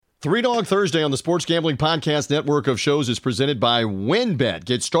Three Dog Thursday on the Sports Gambling Podcast network of shows is presented by WynnBET.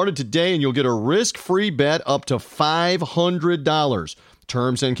 Get started today and you'll get a risk-free bet up to $500.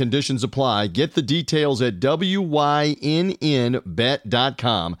 Terms and conditions apply. Get the details at wynnbet.com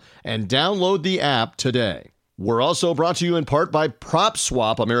and download the app today. We're also brought to you in part by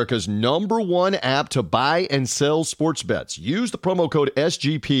PropSwap, America's #1 app to buy and sell sports bets. Use the promo code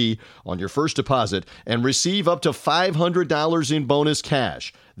SGP on your first deposit and receive up to $500 in bonus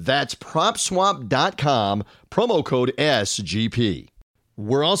cash. That's PropSwap.com, promo code SGP.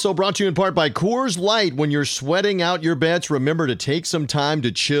 We're also brought to you in part by Coors Light. When you're sweating out your bets, remember to take some time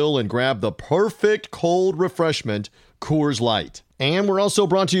to chill and grab the perfect cold refreshment, Coors Light. And we're also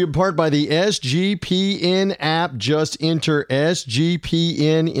brought to you in part by the SGPN app. Just enter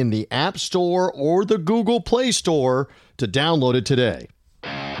SGPN in the App Store or the Google Play Store to download it today.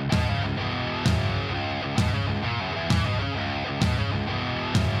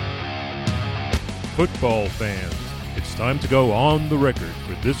 Football fans, it's time to go on the record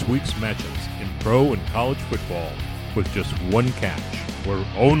for this week's matchups in pro and college football with just one catch. We're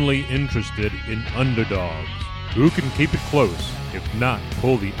only interested in underdogs. Who can keep it close, if not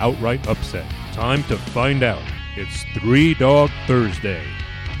pull the outright upset? Time to find out. It's Three Dog Thursday.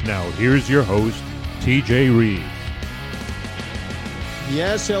 Now here's your host, TJ Reeves.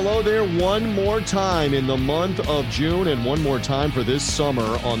 Yes, hello there one more time in the month of June and one more time for this summer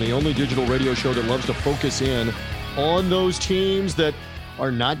on the only digital radio show that loves to focus in on those teams that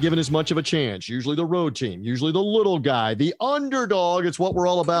are not given as much of a chance. Usually the road team, usually the little guy, the underdog. It's what we're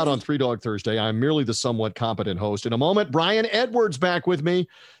all about on Three Dog Thursday. I'm merely the somewhat competent host. In a moment, Brian Edwards back with me,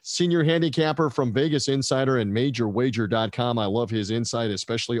 senior handicapper from Vegas Insider and MajorWager.com. I love his insight,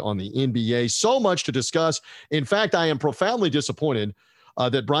 especially on the NBA. So much to discuss. In fact, I am profoundly disappointed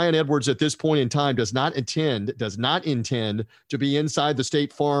that Brian Edwards at this point in time does not intend to be inside the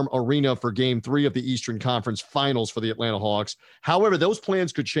State Farm Arena for Game 3 of the Eastern Conference Finals for the Atlanta Hawks. However, those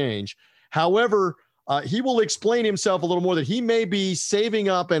plans could change. However, he will explain himself a little more that he may be saving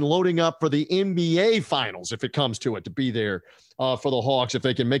up and loading up for the NBA Finals if it comes to it, to be there for the Hawks if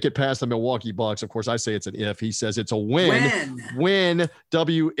they can make it past the Milwaukee Bucks. Of course, I say it's an if. He says it's a win. Win,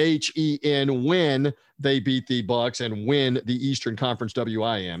 W-H-E-N, win. They beat the Bucks and win the Eastern Conference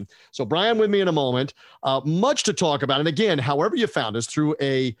WIM. So Brian with me in a moment. Much to talk about. And again, however you found us, through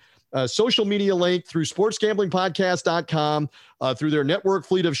a social media link, through sportsgamblingpodcast.com, through their network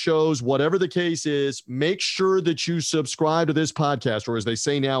fleet of shows, whatever the case is, make sure that you subscribe to this podcast, or as they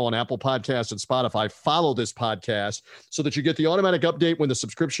say now on Apple Podcasts and Spotify, follow this podcast so that you get the automatic update when the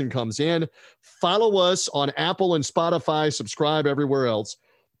subscription comes in. Follow us on Apple and Spotify, subscribe everywhere else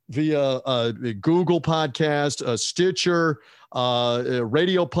via Google Podcast, Stitcher,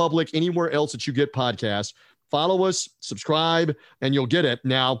 Radio Public, anywhere else that you get podcasts. Follow us, subscribe, and you'll get it.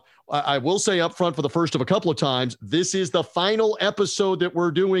 Now, I will say up front for the first of a couple of times, this is the final episode that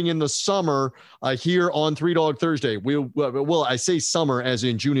we're doing in the summer here on Three Dog Thursday. Well, I say summer as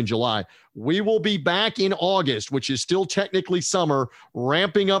in June and July. We will be back in August, which is still technically summer,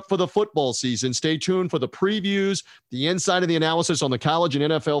 ramping up for the football season. Stay tuned for the previews, the insight, and the analysis on the college and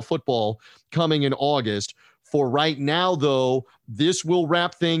NFL football coming in August. For right now, though, this will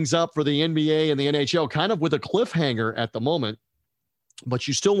wrap things up for the NBA and the NHL, kind of with a cliffhanger at the moment. But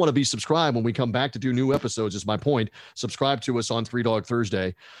you still want to be subscribed when we come back to do new episodes, is my point. Subscribe to us on Three Dog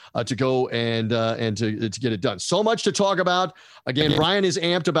Thursday to go and to get it done. So much to talk about. Again, Brian is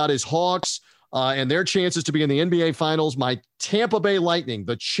amped about his Hawks and their chances to be in the NBA Finals. My Tampa Bay Lightning,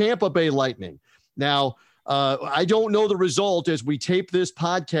 the Champa Bay Lightning. Now, I don't know the result as we tape this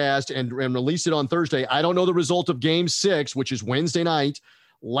podcast and release it on Thursday. I don't know the result of Game 6, which is Wednesday night.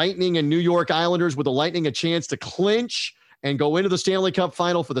 Lightning and New York Islanders, with the Lightning a chance to clinch and go into the Stanley Cup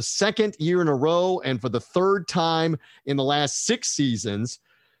final for the second year in a row and for the third time in the last 6 seasons.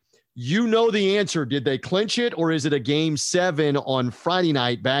 You know the answer. Did they clinch it, or is it a Game 7 on Friday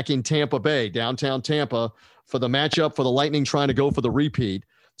night back in Tampa Bay, downtown Tampa, for the matchup for the Lightning trying to go for the repeat?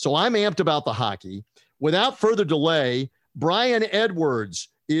 So I'm amped about the hockey. Without further delay, Brian Edwards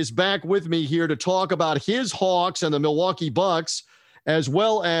is back with me here to talk about his Hawks and the Milwaukee Bucks, as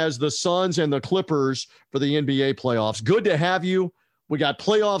well as the Suns and the Clippers for the NBA playoffs. Good to have you. We got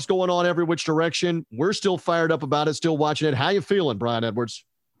playoffs going on every which direction. We're still fired up about it, still watching it. How you feeling, Brian Edwards?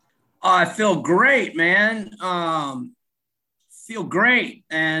 I feel great, man. Feel great.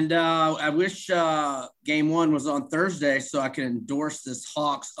 And I wish game 1 was on Thursday so I can endorse this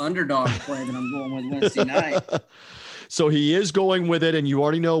Hawks underdog play that I'm going with Wednesday night. So he is going with it, and you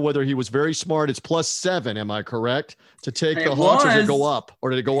already know whether he was very smart. It's +7, am I correct? To take the Hawks, or did it go up? Or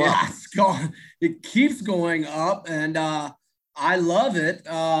did it go up? It keeps going up, and I love it.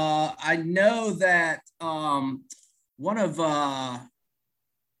 I know that one of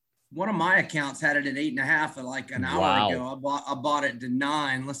my accounts had it at 8.5 like an hour ago. I bought it to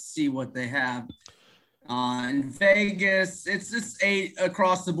 9. Let's see what they have. In Vegas, it's just 8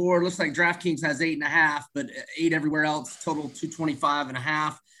 across the board. Looks like DraftKings has 8.5, but 8 everywhere else. Total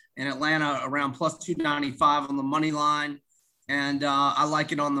 225.5. And Atlanta around plus 295 on the money line. And I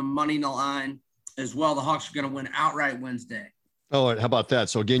like it on the money line as well. The Hawks are going to win outright Wednesday. Oh, how about that?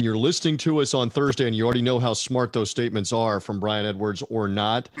 So again, you're listening to us on Thursday, and you already know how smart those statements are from Brian Edwards or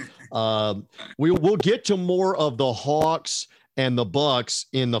not. We'll get to more of the Hawks and the Bucks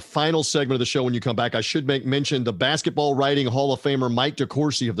in the final segment of the show when you come back. I should mention the basketball writing Hall of Famer Mike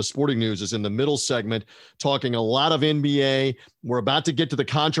DeCourcy of the Sporting News is in the middle segment talking a lot of NBA. We're about to get to the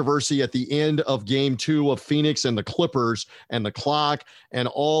controversy at the end of Game 2 of Phoenix and the Clippers and the clock and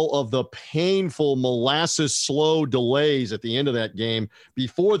all of the painful molasses slow delays at the end of that game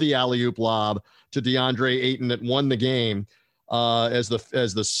before the alley-oop lob to DeAndre Ayton that won the game as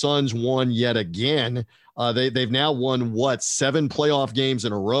the Suns won yet again. They've now won, 7 playoff games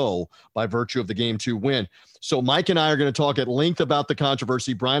in a row by virtue of the Game 2 win. So Mike and I are going to talk at length about the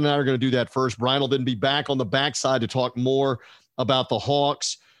controversy. Brian and I are going to do that first. Brian will then be back on the backside to talk more about the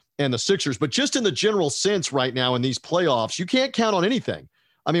Hawks and the Sixers. But just in the general sense right now in these playoffs, you can't count on anything.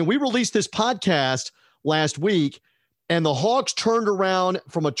 I mean, we released this podcast last week, and the Hawks turned around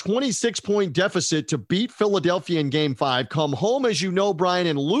from a 26-point deficit to beat Philadelphia in Game 5, come home, as you know, Brian,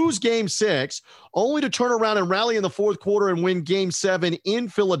 and lose Game 6, only to turn around and rally in the fourth quarter and win Game 7 in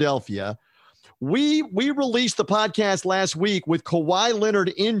Philadelphia. We released the podcast last week with Kawhi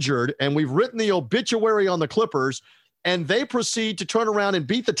Leonard injured, and we've written the obituary on the Clippers, and they proceed to turn around and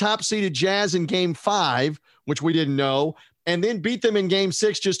beat the top-seeded Jazz in Game 5, which we didn't know, and then beat them in Game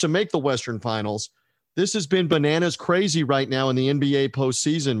 6 just to make the Western Finals. This has been bananas crazy right now in the NBA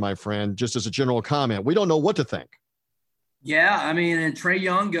postseason, my friend, just as a general comment. We don't know what to think. Yeah, I mean, and Trae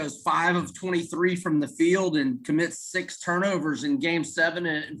Young goes 5 of 23 from the field and commits 6 turnovers in Game 7,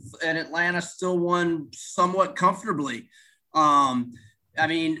 and Atlanta still won somewhat comfortably. I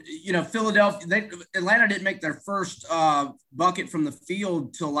mean, you know, Atlanta didn't make their first bucket from the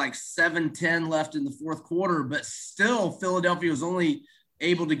field till like 7:10 left in the fourth quarter, but still Philadelphia was only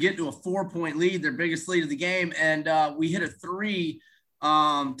able to get to a 4-point lead, their biggest lead of the game. And we hit a 3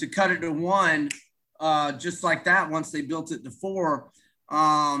 to cut it to 1 just like that once they built it to 4.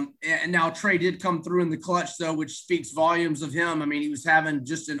 And now Trae did come through in the clutch, though, which speaks volumes of him. I mean, he was having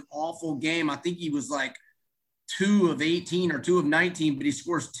just an awful game. I think he was like 2 of 18 or 2 of 19, but he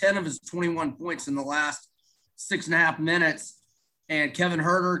scores 10 of his 21 points in the last 6.5 minutes. And Kevin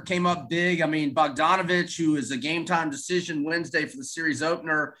Huerter came up big. I mean, Bogdanovich, who is a game-time decision Wednesday for the series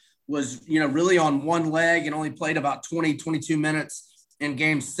opener, was, you know, really on one leg and only played about 20, 22 minutes in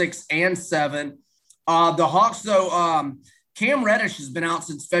Game 6 and 7. The Hawks, though, Cam Reddish has been out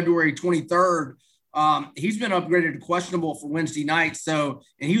since February 23rd. He's been upgraded to questionable for Wednesday night. So,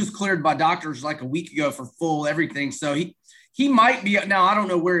 and he was cleared by doctors like a week ago for full everything. So he might be – now, I don't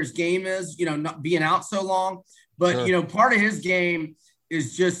know where his game is, you know, not being out so long. But, Sure. You know, part of his game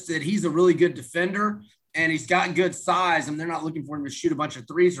is just that he's a really good defender and he's got good size, and they're not looking for him to shoot a bunch of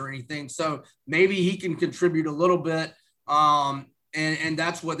threes or anything. So maybe he can contribute a little bit. And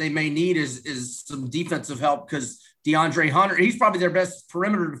that's what they may need is some defensive help, because DeAndre Hunter, he's probably their best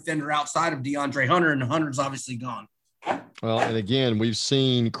perimeter defender outside of DeAndre Hunter, and Hunter's obviously gone. Well, and again, we've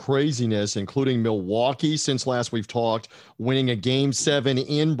seen craziness, including Milwaukee since last we've talked, winning a Game 7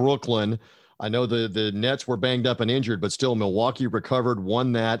 in Brooklyn. I know the Nets were banged up and injured, but still Milwaukee recovered,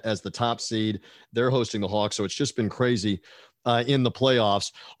 won that as the top seed. They're hosting the Hawks, so it's just been crazy in the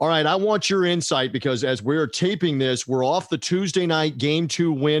playoffs. All right, I want your insight, because as we're taping this, we're off the Tuesday night Game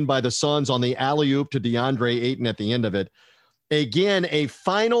 2 win by the Suns on the alley-oop to DeAndre Ayton at the end of it. Again, a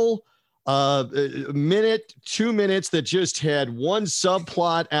final minute, 2 minutes that just had one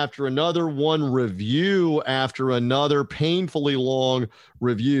subplot after another, one review after another, painfully long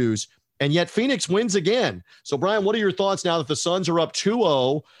reviews. And yet Phoenix wins again. So, Brian, what are your thoughts now that the Suns are up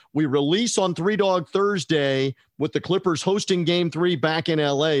 2-0? We release on Three Dog Thursday with the Clippers hosting Game 3 back in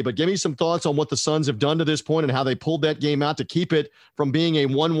L.A. But give me some thoughts on what the Suns have done to this point and how they pulled that game out to keep it from being a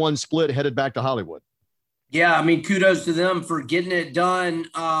 1-1 split headed back to Hollywood. Yeah, I mean, kudos to them for getting it done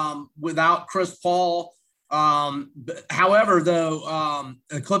without Chris Paul. However, though,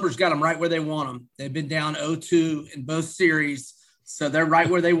 the Clippers got them right where they want them. They've been down 0-2 in both series. So they're right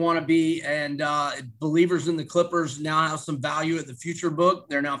where they want to be. And believers in the Clippers now have some value at the future book.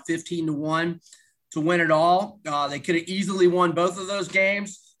 They're now 15-1 to win it all. They could have easily won both of those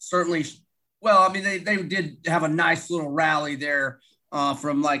games. Certainly Well, I mean, they did have a nice little rally there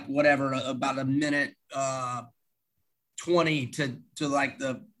from like whatever, about a minute 20 to like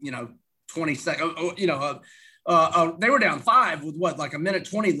the, 20 second, they were down 5 with like a minute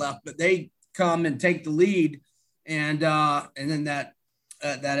 20 left, but they come and take the lead. And then that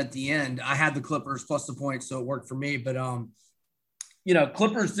at the end, I had the Clippers plus the points, so it worked for me. But,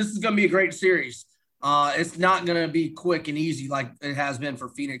 Clippers, this is going to be a great series. It's not going to be quick and easy like it has been for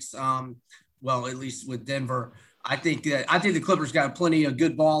Phoenix. Well, at least with Denver. I think the Clippers got plenty of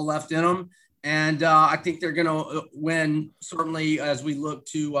good ball left in them. And I think they're going to win, certainly, as we look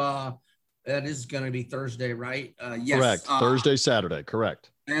to that is going to be Thursday, right? Yes. Correct. Thursday, Saturday.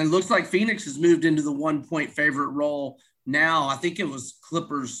 Correct. And it looks like Phoenix has moved into the 1-point favorite role now. I think it was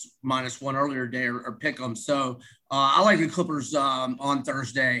Clippers -1 earlier today or pick them. So I like the Clippers on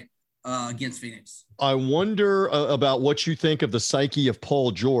Thursday against Phoenix. I wonder about what you think of the psyche of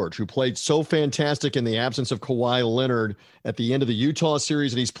Paul George, who played so fantastic in the absence of Kawhi Leonard at the end of the Utah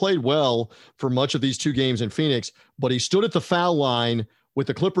series. And he's played well for much of these 2 games in Phoenix, but he stood at the foul line with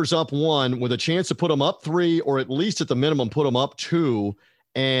the Clippers up 1 with a chance to put them up 3, or at least at the minimum, put them up 2.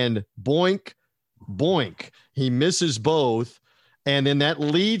 And boink, boink, he misses both. And then that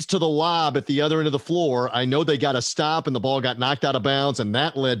leads to the lob at the other end of the floor. I know they got a stop and the ball got knocked out of bounds, and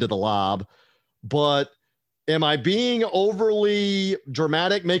that led to the lob. But am I being overly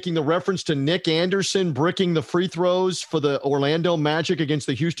dramatic making the reference to Nick Anderson bricking the free throws for the Orlando Magic against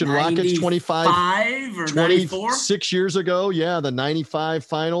the Houston Rockets 26 years ago? Yeah, the 95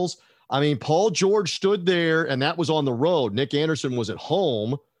 finals. I mean, Paul George stood there, and that was on the road. Nick Anderson was at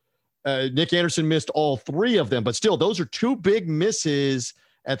home. Nick Anderson missed all 3 of them, but still, those are 2 big misses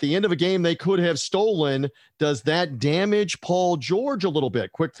at the end of a game they could have stolen. Does that damage Paul George a little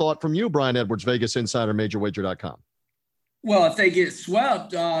bit? Quick thought from you, Brian Edwards, Vegas Insider, MajorWager.com. Well, if they get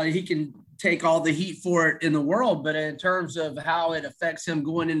swept, he can take all the heat for it in the world. But in terms of how it affects him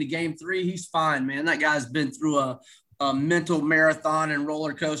going into game 3, he's fine, man. That guy's been through a mental marathon and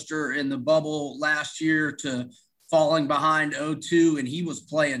roller coaster in the bubble last year to falling behind 0-2, and he was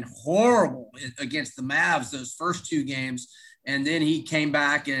playing horrible against the Mavs those first 2 games. And then he came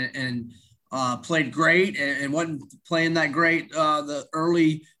back and played great and wasn't playing that great the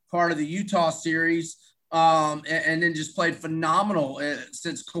early part of the Utah series, and then just played phenomenal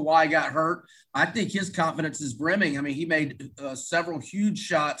since Kawhi got hurt. I think his confidence is brimming. I mean, he made several huge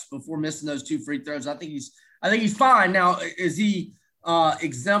shots before missing those 2 free throws. I think he's fine. Now, is he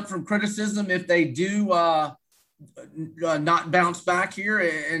exempt from criticism if they do not bounce back here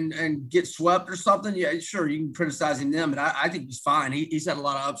and get swept or something? Yeah, sure, you can criticize them, but I think he's fine. He's had a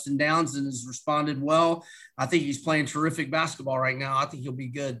lot of ups and downs and has responded well. I think he's playing terrific basketball right now. I think he'll be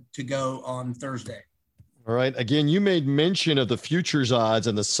good to go on Thursday. All right. Again, you made mention of the futures odds,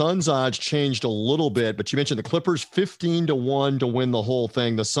 and the Suns odds changed a little bit, but you mentioned the Clippers 15-1 to win the whole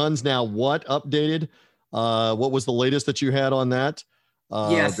thing. The Suns now what updated? What was the latest that you had on that?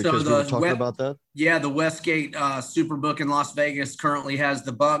 Because we were talking about that. Yeah, the Westgate Superbook in Las Vegas currently has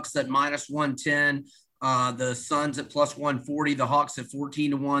the Bucks at -110, the Suns at +140, the Hawks at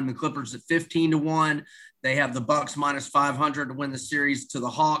 14-1, the Clippers at 15-1. They have the Bucks -500 to win the series to the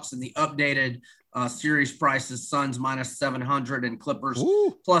Hawks, and the updated series prices: Suns -700 and Clippers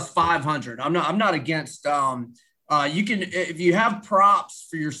 +500. I'm not against. You can, if you have props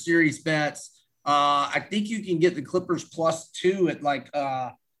for your series bets. I think you can get the Clippers +2 at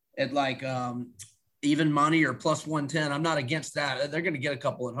even money or +110. I'm not against that. They're going to get a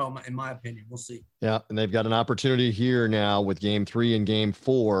couple at home, in my opinion. We'll see. Yeah, and they've got an opportunity here now with game 3 and game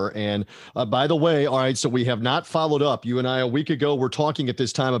 4. And by the way, all right, so we have not followed up. You and I a week ago were talking at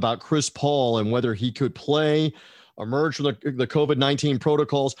this time about Chris Paul and whether he could play, emerge from the COVID-19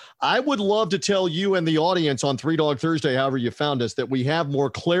 protocols. I would love to tell you and the audience on 3 Dog Thursday, however you found us, that we have more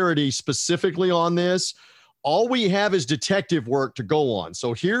clarity specifically on this. All we have is detective work to go on.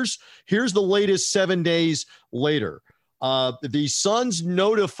 So here's the latest 7 days later. The Suns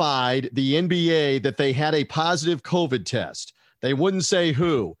notified the NBA that they had a positive COVID test. They wouldn't say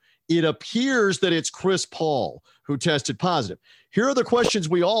who. It appears that it's Chris Paul who tested positive. Here are the questions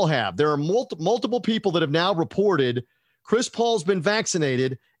we all have. There are multiple people that have now reported Chris Paul's been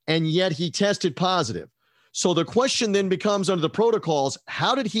vaccinated, and yet he tested positive. So the question then becomes, under the protocols,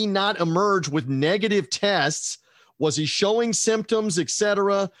 how did he not emerge with negative tests? Was he showing symptoms,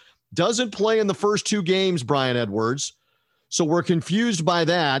 etc.? Doesn't play in the first 2 games, Brian Edwards. So we're confused by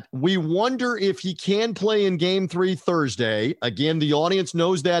that. We wonder if he can play in game 3 Thursday. Again, the audience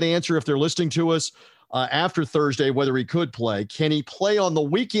knows that answer if they're listening to us after Thursday, whether he could play. Can he play on the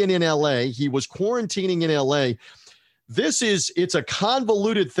weekend in LA? He was quarantining in LA. it's a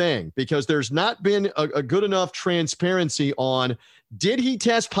convoluted thing because there's not been a good enough transparency on, did he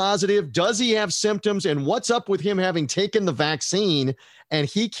test positive? Does he have symptoms? And what's up with him having taken the vaccine and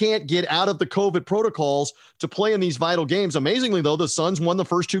he can't get out of the COVID protocols to play in these vital games? Amazingly, though, the Suns won the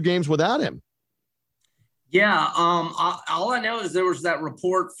first 2 games without him. Yeah. All I know is there was that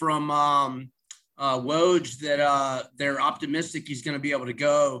report from Woj that they're optimistic he's going to be able to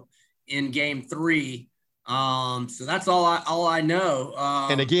go in game 3. So that's all I know.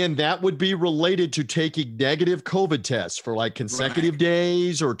 And again, that would be related to taking negative COVID tests for like consecutive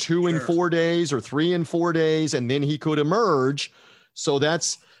days or 2 and 4 days or 3 and 4 days, and then he could emerge. So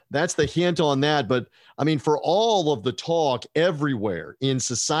that's the hint on that. But I mean, for all of the talk everywhere in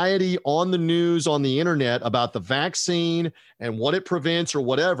society, on the news, on the internet about the vaccine and what it prevents or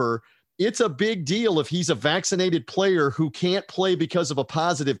whatever, it's a big deal if he's a vaccinated player who can't play because of a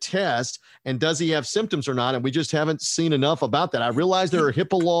positive test, and does he have symptoms or not? And we just haven't seen enough about that. I realize there are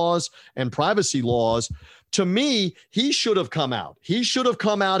HIPAA laws and privacy laws. To me, he should have come out. He should have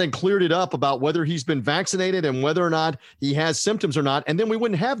come out and cleared it up about whether he's been vaccinated and whether or not he has symptoms or not. And then we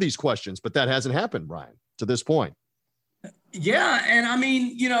wouldn't have these questions, but that hasn't happened, Brian, to this point. Yeah. And I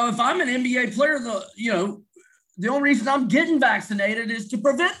mean, if I'm an NBA player, the only reason I'm getting vaccinated is to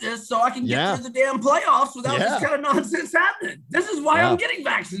prevent this so I can get through the damn playoffs without this kind of nonsense happening. This is why I'm getting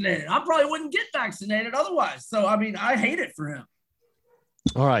vaccinated. I probably wouldn't get vaccinated otherwise. So, I mean, I hate it for him.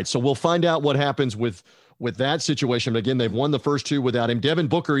 All right. So we'll find out what happens with that situation. But again, they've won the first 2 without him. Devin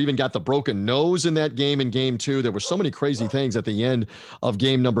Booker even got the broken nose in that game in game 2. There were so many crazy things at the end of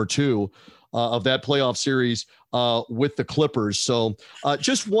game number 2 of that playoff series with the Clippers. So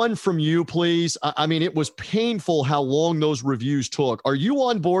just one from you, please. I mean, it was painful how long those reviews took. Are you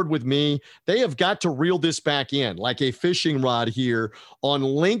on board with me? They have got to reel this back in like a fishing rod here on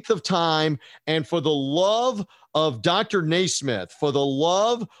length of time. And for the love of Dr. Naismith, for the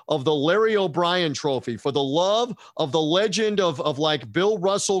love of the Larry O'Brien trophy, for the love of the legend of like Bill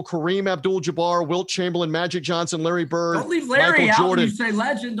Russell, Kareem Abdul-Jabbar, Wilt Chamberlain, Magic Johnson, Larry Bird, don't leave Larry Michael out Jordan. when you say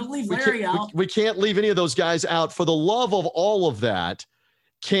legend. Don't leave Larry out. We can't leave any of those guys out. For the love of all of that,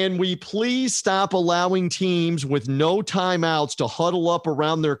 can we please stop allowing teams with no timeouts to huddle up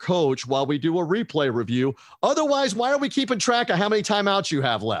around their coach while we do a replay review? Otherwise, why are we keeping track of how many timeouts you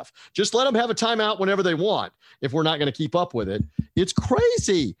have left? Just let them have a timeout whenever they want if we're not going to keep up with it. It's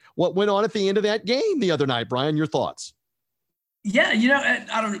crazy what went on at the end of that game the other night. Brian, your thoughts? Yeah,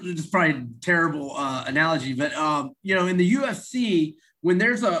 I don't know, it's probably a terrible analogy, but, in the UFC, when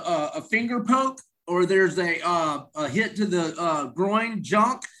there's a finger poke, or there's a hit to the groin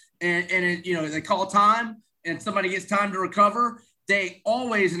junk and it, they call time and somebody gets time to recover, they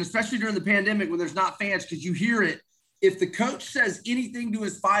always, and especially during the pandemic when there's not fans, because you hear it, if the coach says anything to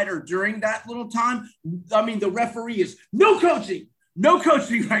his fighter during that little time, I mean, the referee is no coaching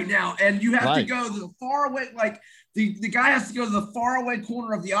right now. And you have to go to the far away, like the guy has to go to the far away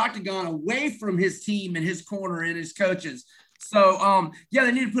corner of the octagon away from his team and his corner and his coaches. So,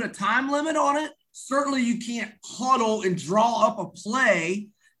 they need to put a time limit on it. Certainly you can't huddle and draw up a play,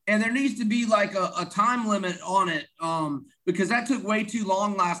 and there needs to be like a time limit on it because that took way too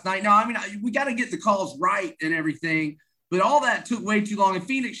long last night. Now, I mean, we got to get the calls right and everything, but all that took way too long, and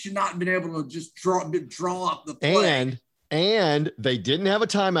Phoenix should not have been able to just draw up the play. And they didn't have a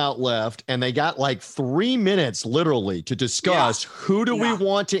timeout left, and they got like 3 minutes literally to discuss who do we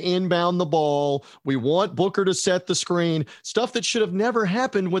want to inbound the ball. We want Booker to set the screen, stuff that should have never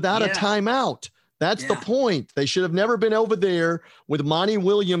happened without a timeout. That's the point. They should have never been over there with Monty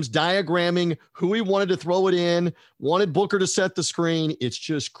Williams diagramming who he wanted to throw it in, wanted Booker to set the screen. It's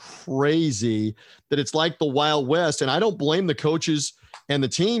just crazy that it's like the Wild West. And I don't blame the coaches and the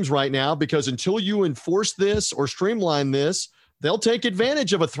teams right now, because until you enforce this or streamline this, they'll take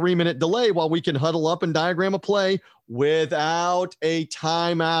advantage of a 3-minute delay while we can huddle up and diagram a play without a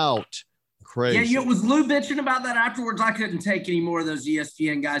timeout. Crazy. Yeah, it was Lou bitching about that afterwards. I couldn't take any more of those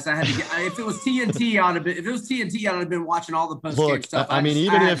ESPN guys. I had to get. If it was TNT, I'd have been watching all the post-game stuff. I mean,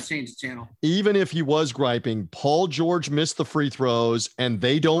 even if change the channel, even if he was griping, Paul George missed the free throws, and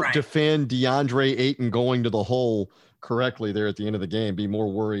they don't defend DeAndre Ayton going to the hole correctly there at the end of the game. Be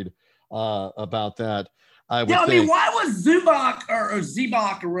more worried about that. I mean, why was Zubac or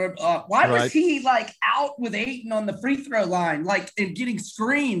Zubac why was he like out with Ayton on the free throw line, like and getting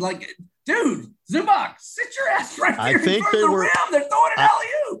screened, like? Dude, Zubac, sit your ass right there in front of the rim. They're throwing an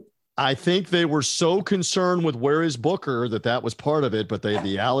alley-oop. I think they were so concerned with where is Booker that was part of it, but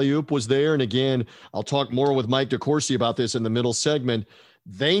the alley-oop was there. And again, I'll talk more with Mike DeCourcy about this in the middle segment.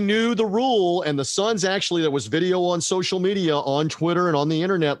 They knew the rule, and the Suns actually, there was video on social media, on Twitter and on the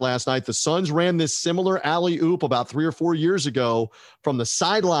internet last night. The Suns ran this similar alley-oop about 3 or 4 years ago from the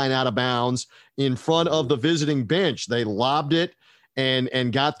sideline out of bounds in front of the visiting bench. They lobbed it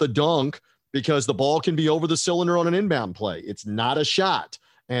and got the dunk because the ball can be over the cylinder on an inbound play. It's not a shot.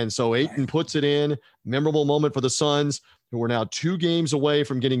 And so Ayton puts it in. Memorable moment for the Suns, who are now 2 games away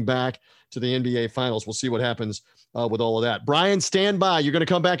from getting back to the NBA Finals. We'll see what happens with all of that. Brian, stand by. You're going to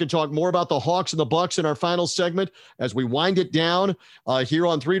come back and talk more about the Hawks and the Bucks in our final segment as we wind it down here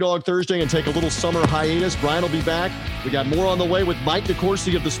on Three Dog Thursday and take a little summer hiatus. Brian will be back. We got more on the way with Mike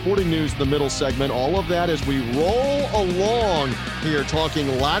DeCourcy of the Sporting News in the middle segment. All of that as we roll along here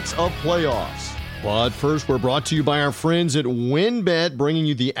talking lots of playoffs. But first, we're brought to you by our friends at WynnBET, bringing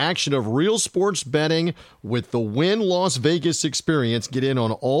you the action of real sports betting with the Wynn Las Vegas experience. Get in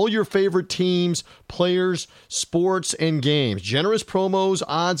on all your favorite teams, players, sports, and games. Generous promos,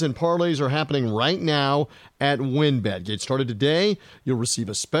 odds, and parlays are happening right now at WynnBET. Get started today. You'll receive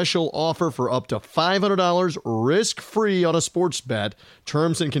a special offer for up to $500 risk-free on a sports bet.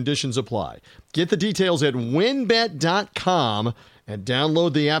 Terms and conditions apply. Get the details at wynnbet.com. And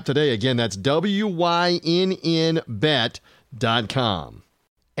download the app today. Again, that's WYNNBet.com.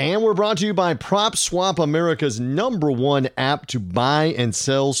 And we're brought to you by PropSwap, America's #1 app to buy and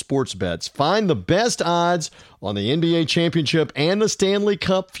sell sports bets. Find the best odds on the NBA championship and the Stanley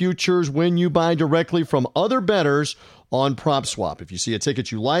Cup futures when you buy directly from other bettors on PropSwap. If you see a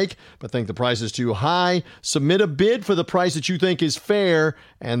ticket you like but think the price is too high, submit a bid for the price that you think is fair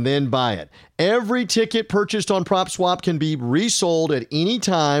and then buy it. Every ticket purchased on PropSwap can be resold at any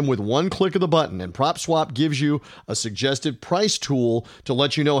time with one click of the button, and PropSwap gives you a suggested price tool to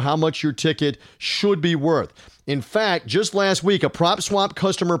let you know how much your ticket should be worth. In fact, just last week, a PropSwap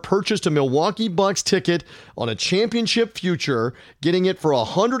customer purchased a Milwaukee Bucks ticket on a championship future, getting it for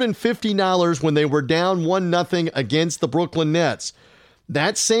 $150 when they were down 1-0 against the Brooklyn Nets.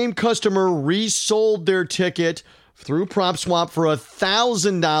 That same customer resold their ticket through PropSwap for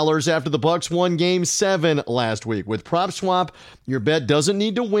 $1,000 after the Bucks won Game 7 last week. With PropSwap, your bet doesn't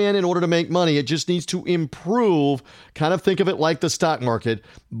need to win in order to make money. It just needs to improve. Kind of think of it like the stock market,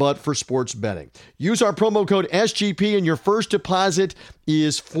 but for sports betting. Use our promo code SGP and your first deposit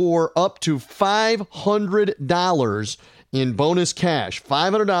is for up to $500 in bonus cash.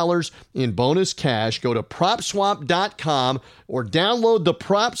 $500 in bonus cash. Go to PropSwap.com or download the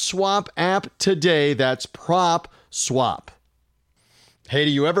PropSwap app today. That's PropSwap. Hey,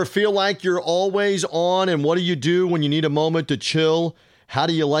 do you ever feel like you're always on, and what do you do when you need a moment to chill? How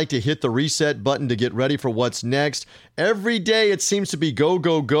do you like to hit the reset button to get ready for what's next? Every day it seems to be go,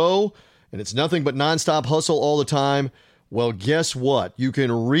 go, go, and it's nothing but nonstop hustle all the time. Well, guess what? You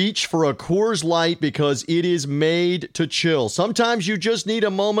can reach for a Coors Light because it is made to chill. Sometimes you just need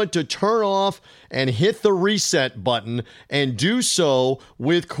a moment to turn off and hit the reset button, and do so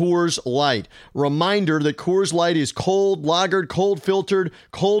with Coors Light. Reminder that Coors Light is cold lagered, cold filtered,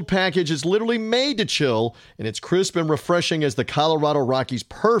 cold packaged. It's literally made to chill, and it's crisp and refreshing as the Colorado Rockies.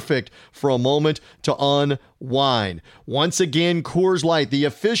 Perfect for a moment to unwind. Once again, Coors Light, the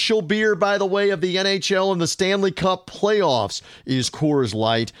official beer, by the way, of the NHL and the Stanley Cup playoffs, is Coors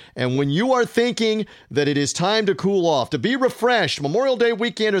Light. And when you are thinking that it is time to cool off, to be refreshed, Memorial Day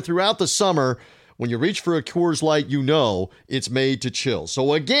weekend or throughout the summer, when you reach for a Coors Light, you know it's made to chill.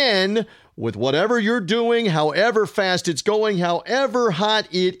 So again, with whatever you're doing, however fast it's going, however hot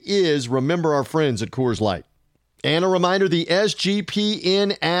it is, remember our friends at Coors Light. And a reminder, the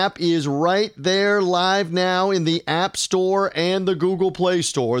SGPN app is right there live now in the App Store and the Google Play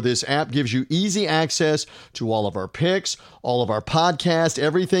Store. This app gives you easy access to all of our picks, all of our podcasts,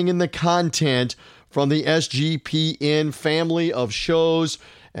 everything in the content from the SGPN family of shows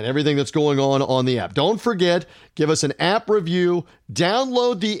and everything that's going on the app. Don't forget, give us an app review.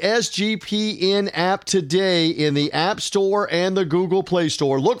 Download the SGPN app today in the App Store and the Google Play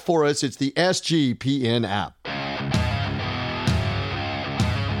Store. Look for us. It's the SGPN app.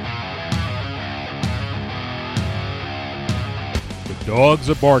 The dogs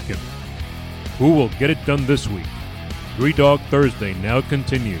are barking. Who will get it done this week? Three Dog Thursday now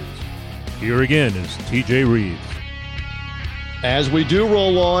continues. Here again is TJ Reeves. As we do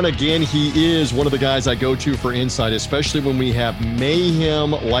roll on, again, he is one of the guys I go to for insight, especially when we have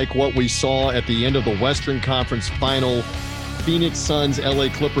mayhem like what we saw at the end of the Western Conference Final, Phoenix Suns LA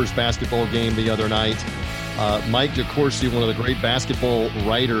Clippers basketball game the other night. Mike DeCourcy, one of the great basketball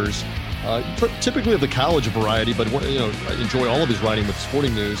writers, typically of the college variety, but I enjoy all of his writing with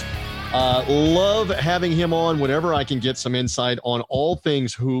Sporting News. Love having him on whenever I can get some insight on all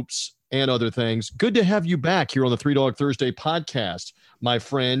things hoops. and other things. Good to have you back here on the Three Dog Thursday podcast, my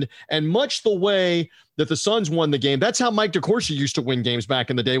friend. And much the way that the Suns won the game, that's how Mike DeCourcy used to win games back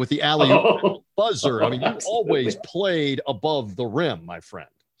in the day with the alley-oop buzzer. I mean, you always played above the rim, my friend.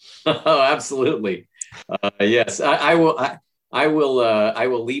 Oh, absolutely. Yes, I will. I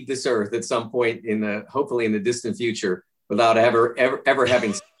will leave this earth at some point hopefully in the distant future without ever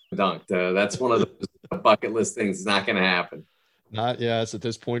having dunked. That's one of the bucket list things. It's not going to happen. Not yes at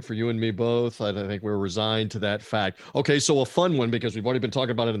this point for you and me both. I think we're resigned to that fact. Okay, so a fun one because we've already been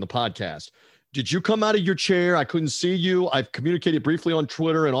talking about it in the podcast. Did you come out of your chair? I couldn't see you. I've communicated briefly on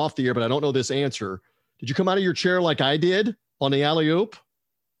Twitter and off the air, but I don't know this answer. Did you come out of your chair like I did on the alley-oop?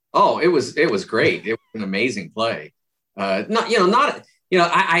 Oh, it was great. It was an amazing play. The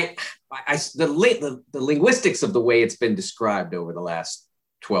linguistics of the way it's been described over the last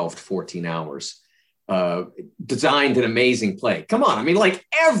 12 to 14 hours. Designed an amazing play. Come on. I mean, like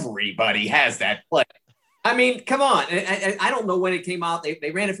everybody has that play. I mean, come on. I don't know when it came out.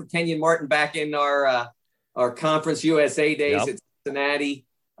 They ran it for Kenyon Martin back in our Conference USA days at Cincinnati.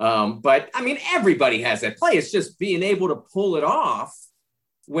 But I mean, everybody has that play. It's just being able to pull it off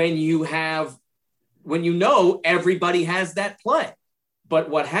when you know everybody has that play. But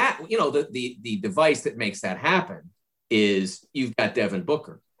the device that makes that happen is you've got Devin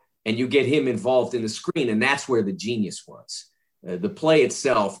Booker. And you get him involved in the screen, and that's where the genius was. The play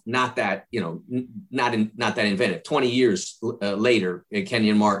itself, not that inventive. 20 years later,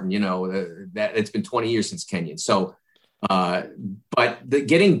 Kenyon Martin, that it's been 20 years since Kenyon. So, but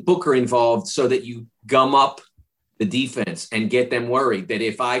getting Booker involved so that you gum up the defense and get them worried that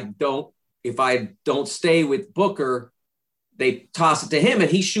if I don't stay with Booker, they toss it to him and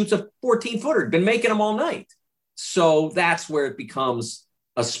he shoots a 14-footer. Been making them all night. So that's where it becomes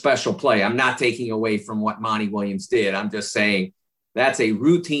a special play. I'm not taking away from what Monty Williams did. I'm just saying that's a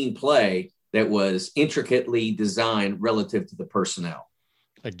routine play that was intricately designed relative to the personnel.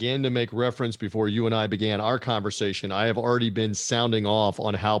 Again, to make reference before you and I began our conversation, I have already been sounding off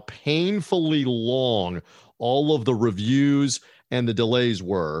on how painfully long all of the reviews and the delays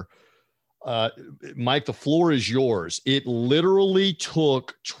were. Mike, the floor is yours. It literally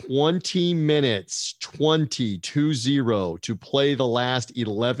took 20 minutes, 20 to play the last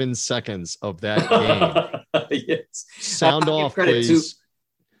 11 seconds of that game. Yes. Sound off, please.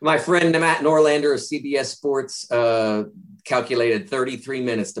 My friend Matt Norlander of CBS Sports calculated 33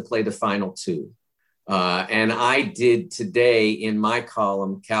 minutes to play the final two. And I did today in my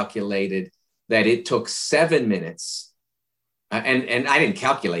column calculated that it took 7 minutes. And I didn't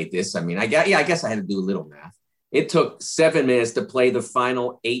calculate this. I mean, I guess I had to do a little math. It took 7 minutes to play the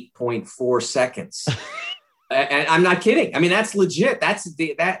final 8.4 seconds. And I'm not kidding. I mean, that's legit. That's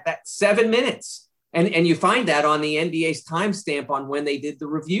that 7 minutes. And you find that on the NBA's timestamp on when they did the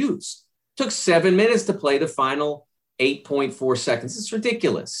reviews. It took 7 minutes to play the final 8.4 seconds. It's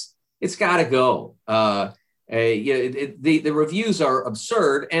ridiculous. It's got to go. The reviews are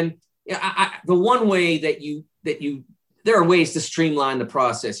absurd. And the one way that you there are ways to streamline the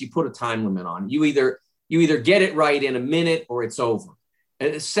process. You put a time limit on. You either get it right in a minute or it's over.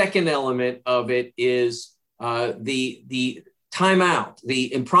 And the second element of it is the timeout,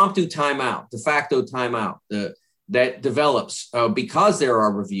 the impromptu timeout, de facto timeout that develops because there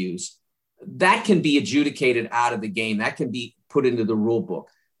are reviews. That can be adjudicated out of the game. That can be put into the rule book.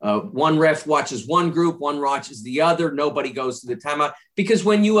 One ref watches one group, one watches the other. Nobody goes to the timeout. Because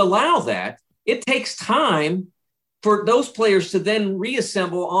when you allow that, it takes time for those players to then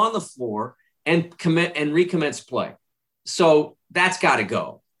reassemble on the floor and recommence play. So that's got to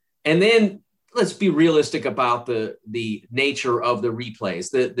go. And then let's be realistic about the nature of the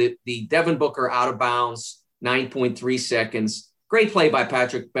replays. The Devin Booker out of bounds, 9.3 seconds. Great play by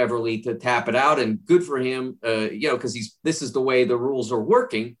Patrick Beverley to tap it out, and good for him, because this is the way the rules are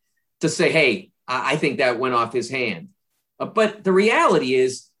working, to say, hey, I think that went off his hand. But the reality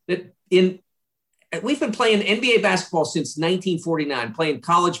is that we've been playing NBA basketball since 1949, playing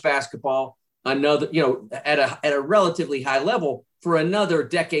college basketball at a relatively high level for another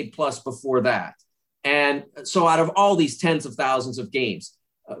decade plus before that. And so out of all these tens of thousands of games,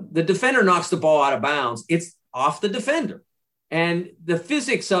 the defender knocks the ball out of bounds. It's off the defender. And the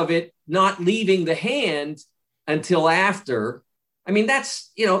physics of it not leaving the hand until after, I mean,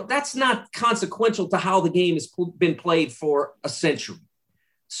 that's not consequential to how the game has been played for a century.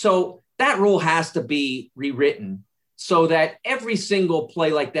 So that rule has to be rewritten so that every single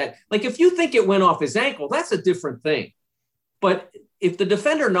play like that, like if you think it went off his ankle, that's a different thing. But if the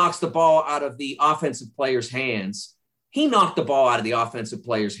defender knocks the ball out of the offensive player's hands, he knocked the ball out of the offensive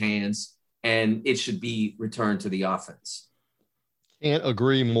player's hands, and it should be returned to the offense. Can't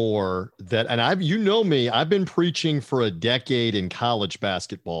agree more that, and I've been preaching for a decade in college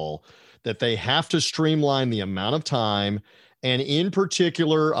basketball that they have to streamline the amount of time. And in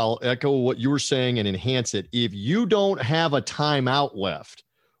particular, I'll echo what you were saying and enhance it. If you don't have a timeout left,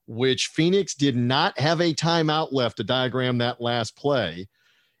 which Phoenix did not have a timeout left to diagram that last play,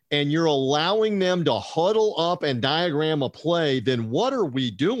 and you're allowing them to huddle up and diagram a play, then what are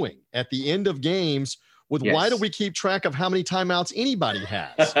we doing at the end of games? Why do we keep track of how many timeouts anybody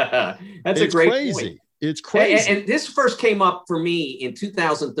has? That's a great point. It's crazy. And this first came up for me in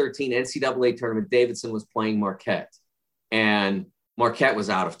 2013 NCAA tournament. Davidson was playing Marquette, and Marquette was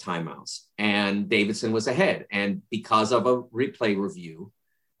out of timeouts, and Davidson was ahead. And because of a replay review,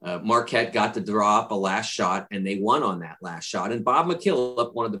 Marquette got to draw up a last shot, and they won on that last shot. And Bob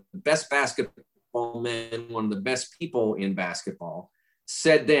McKillop, one of the best basketball men, one of the best people in basketball,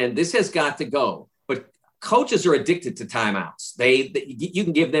 said then, this has got to go. But coaches are addicted to timeouts. You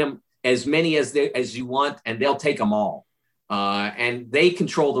can give them as many as you want, and they'll take them all. And they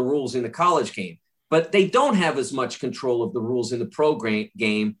control the rules in the college game, but they don't have as much control of the rules in the pro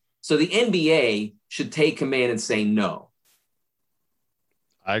game. So the NBA should take command and say no.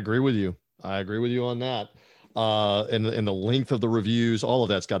 I agree with you. On that. And the length of the reviews, all of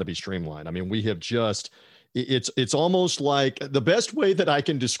that's got to be streamlined. I mean, we have just. It's almost like the best way that I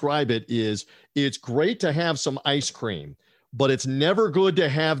can describe it is it's great to have some ice cream, but it's never good to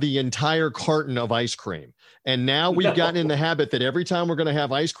have the entire carton of ice cream. And now we've gotten in the habit that every time we're going to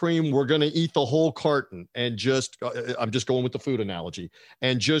have ice cream, we're going to eat the whole carton and I'm just going with the food analogy,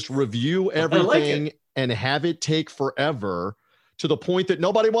 and just review everything and have it take forever to the point that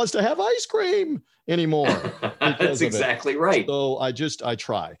nobody wants to have ice cream anymore. That's exactly right. So I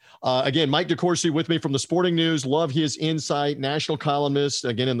try. Again, Mike DeCourcy with me from the Sporting News. Love his insight. National columnist,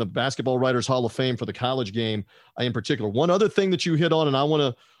 again, in the Basketball Writers Hall of Fame for the college game in particular. One other thing that you hit on, and I want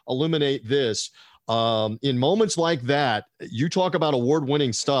to illuminate this. In moments like that, you talk about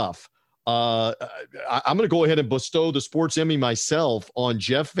award-winning stuff. I'm going to go ahead and bestow the Sports Emmy myself on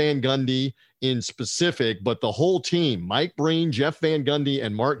Jeff Van Gundy in specific, but the whole team, Mike Breen, Jeff Van Gundy,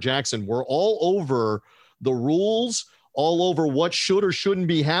 and Mark Jackson, were all over the rules, all over what should or shouldn't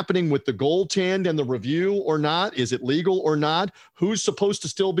be happening with the goaltend and the review or not. Is it legal or not? Who's supposed to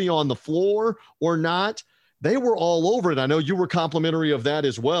still be on the floor or not? They were all over it. I know you were complimentary of that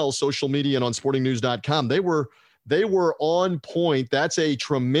as well, social media and on sportingnews.com. They were on point. That's a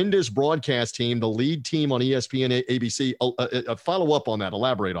tremendous broadcast team, the lead team on ESPN, ABC. A follow-up on that.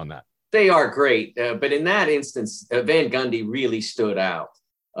 Elaborate on that. They are great. But in that instance, Van Gundy really stood out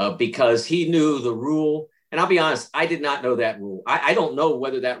because he knew the rule. And I'll be honest, I did not know that rule. I don't know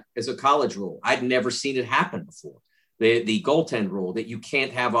whether that is a college rule. I'd never seen it happen before. The goaltend rule that you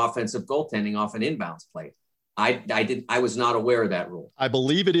can't have offensive goaltending off an inbounds play. I was not aware of that rule. I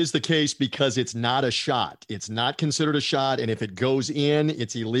believe it is the case because it's not a shot. It's not considered a shot. And if it goes in,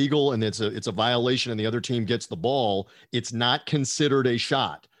 it's illegal and it's a violation and the other team gets the ball. It's not considered a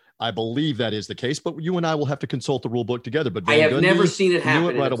shot. I believe that is the case, but you and I will have to consult the rule book together. But I have never seen it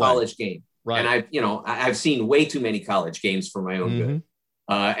happen in a college game. Right. And I've seen way too many college games for my own good.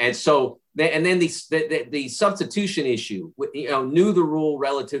 And so, and then the substitution issue, knew the rule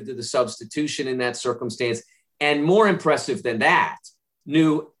relative to the substitution in that circumstance. And more impressive than that,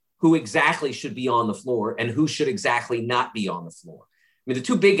 knew who exactly should be on the floor and who should exactly not be on the floor. I mean, the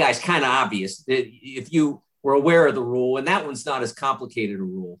two big guys, kind of obvious if you were aware of the rule, and that one's not as complicated a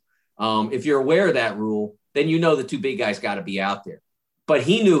rule. If you're aware of that rule, then you know the two big guys got to be out there. But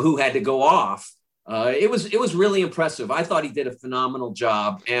he knew who had to go off. It was really impressive. I thought he did a phenomenal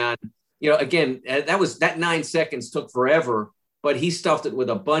job. And, again, that 9 seconds took forever, but he stuffed it with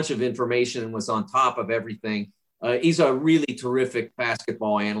a bunch of information and was on top of everything. He's a really terrific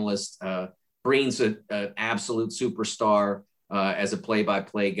basketball analyst. Breen's an absolute superstar as a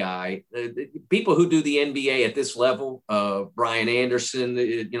play-by-play guy. People who do the NBA at this level, Brian Anderson,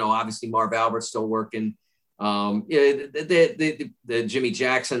 obviously Marv Albert's still working. The Jimmy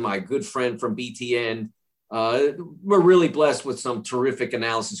Jackson, my good friend from BTN. We're really blessed with some terrific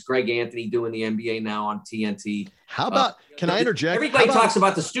analysis. Greg Anthony doing the NBA now on TNT. How about, can I interject? Everybody talks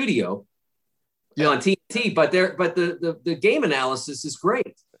about the studio on TNT, but the game analysis is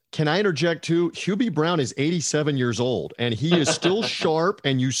great. Can I interject too? Hubie Brown is 87 years old and he is still sharp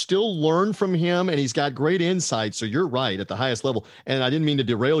and you still learn from him and he's got great insight. So you're right at the highest level. And I didn't mean to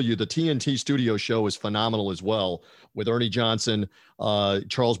derail you. The TNT studio show is phenomenal as well with Ernie Johnson,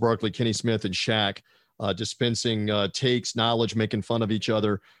 Charles Barkley, Kenny Smith, and Shaq dispensing takes, knowledge, making fun of each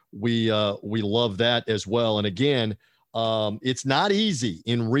other. We love that as well. And again, It's not easy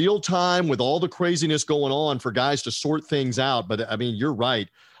in real time with all the craziness going on for guys to sort things out. But I mean, you're right.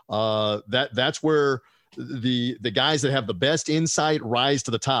 That's where the guys that have the best insight rise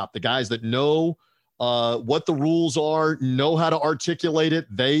to the top. The guys that know what the rules are, know how to articulate it,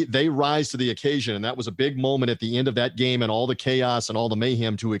 they rise to the occasion. And that was a big moment at the end of that game and all the chaos and all the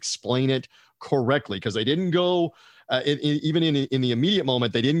mayhem to explain it correctly, because they didn't go even in the immediate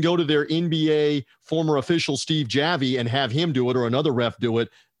moment, they didn't go to their NBA former official Steve Javie and have him do it or another ref do it.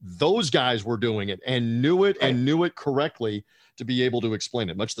 Those guys were doing it and knew it correctly to be able to explain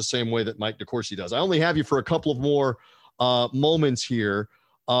it, much the same way that Mike DeCourcy does. I only have you for a couple of more moments here.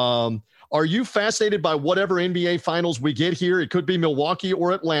 Are you fascinated by whatever NBA finals we get here? It could be Milwaukee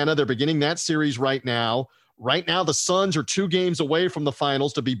or Atlanta. They're beginning that series right now. Right now, the Suns are 2 games away from the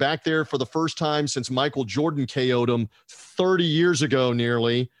finals to be back there for the first time since Michael Jordan KO'd them 30 years ago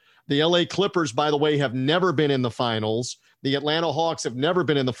nearly. The LA Clippers, by the way, have never been in the finals. The Atlanta Hawks have never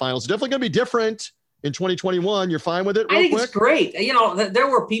been in the finals. It's definitely going to be different in 2021. You're fine with it? I think it's great. You know, there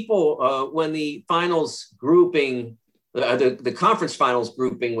were people when the finals grouping, the conference finals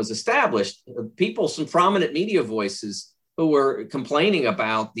grouping was established, some prominent media voices who were complaining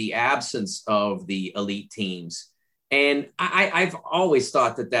about the absence of the elite teams. And I've always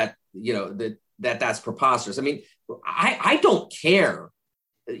thought that's preposterous. I mean, I don't care,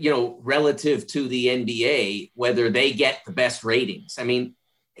 relative to the NBA, whether they get the best ratings. I mean,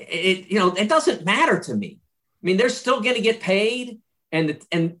 it doesn't matter to me. I mean, they're still going to get paid and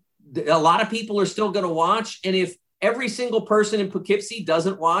a lot of people are still going to watch. And if every single person in Poughkeepsie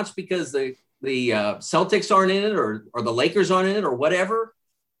doesn't watch because the Celtics aren't in it or the Lakers aren't in it or whatever,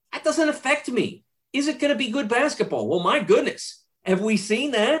 that doesn't affect me. Is it going to be good basketball? Well, my goodness, have we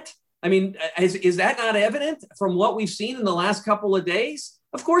seen that? I mean, is that not evident from what we've seen in the last couple of days?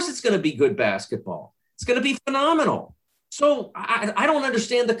 Of course it's going to be good basketball. It's going to be phenomenal. So I don't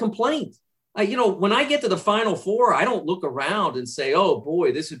understand the complaint. When I get to the Final Four, I don't look around and say, oh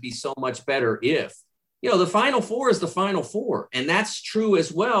boy, this would be so much better if. The Final Four is the Final Four. And that's true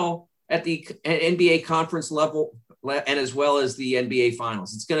as well at the NBA conference level and as well as the NBA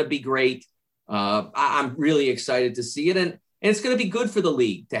finals. It's going to be great. I'm really excited to see it. And it's going to be good for the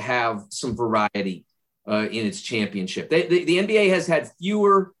league to have some variety in its championship. The NBA has had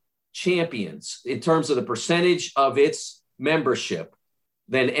fewer champions in terms of the percentage of its membership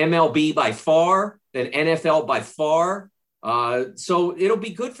than MLB by far, than NFL by far. So it'll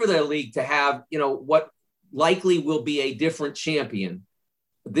be good for the league to have, what likely will be a different champion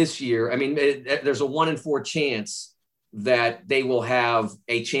this year. I mean, there's a 1 in 4 chance that they will have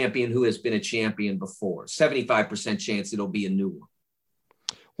a champion who has been a champion before. 75% chance it'll be a new one.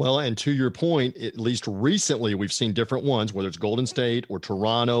 Well, and to your point, at least recently, we've seen different ones, whether it's Golden State or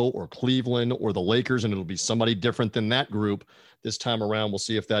Toronto or Cleveland or the Lakers, and it'll be somebody different than that group this time around. We'll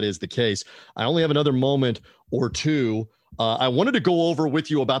see if that is the case. I only have another moment or two. I wanted to go over with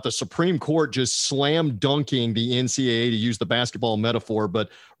you about the Supreme Court just slam dunking the NCAA, to use the basketball metaphor, but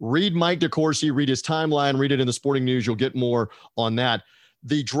read Mike DeCourcy, read his timeline, read it in the Sporting News. You'll get more on that.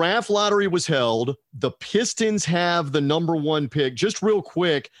 The draft lottery was held. The Pistons have the number 1 pick. Just real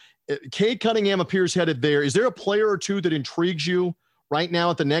quick, Cade Cunningham appears headed there. Is there a player or two that intrigues you right now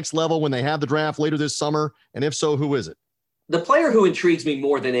at the next level when they have the draft later this summer? And if so, who is it? The player who intrigues me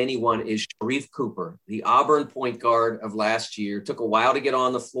more than anyone is Sharif Cooper, the Auburn point guard of last year. Took a while to get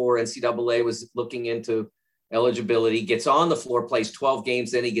on the floor. NCAA was looking into eligibility, gets on the floor, plays 12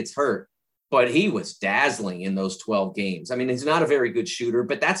 games, then he gets hurt. But he was dazzling in those 12 games. I mean, he's not a very good shooter,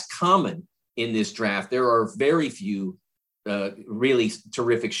 but that's common in this draft. There are very few really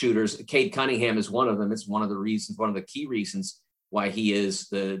terrific shooters. Cade Cunningham is one of them. It's one of the key reasons why he is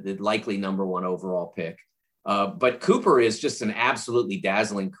the likely number 1 overall pick. But Cooper is just an absolutely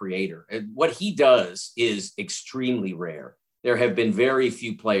dazzling creator. What he does is extremely rare. There have been very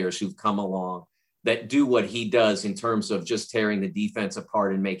few players who've come along that do what he does in terms of just tearing the defense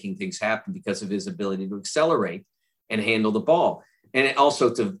apart and making things happen because of his ability to accelerate and handle the ball. And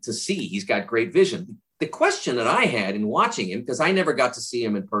also to see, he's got great vision. The question that I had in watching him, because I never got to see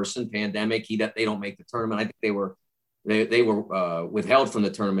him in person, pandemic, they don't make the tournament. I think they were withheld from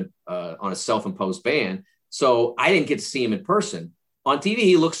the tournament on a self-imposed ban. So I didn't get to see him in person. On TV,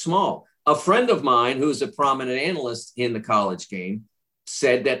 he looks small. A friend of mine who's a prominent analyst in the college game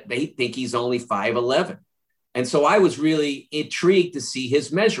said that they think he's only 5'11". And so I was really intrigued to see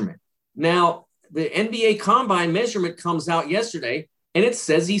his measurement. Now, the NBA Combine measurement comes out yesterday, and it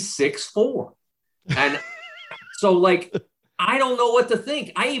says he's 6'4". And so, I don't know what to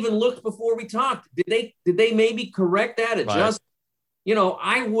think. I even looked before we talked. Did they maybe correct that, adjust? Right.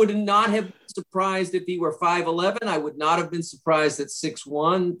 I would not have surprised if he were 5'11". I would not have been surprised at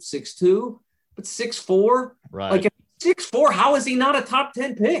 6'1", 6'2", but 6'4". Right. Like, 6'4", how is he not a top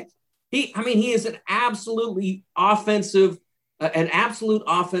 10 pick? He is an absolute offensive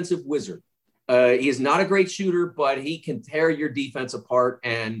wizard. He is not a great shooter, but he can tear your defense apart.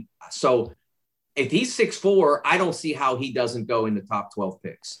 And so if he's 6'4", I don't see how he doesn't go in the top 12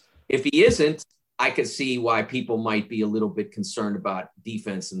 picks. If he isn't, I could see why people might be a little bit concerned about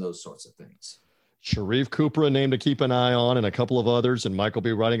defense and those sorts of things. Sharif Cooper, a name to keep an eye on, and a couple of others, and Mike will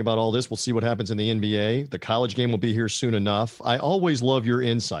be writing about all this. We'll see what happens in the NBA. The college game will be here soon enough. I always love your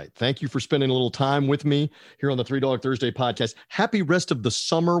insight. Thank you for spending a little time with me here on the Three Dog Thursday podcast. Happy rest of the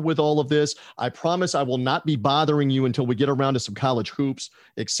summer with all of this. I promise I will not be bothering you until we get around to some college hoops,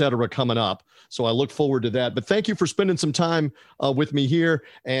 et cetera, coming up. So I look forward to that. But thank you for spending some time with me here.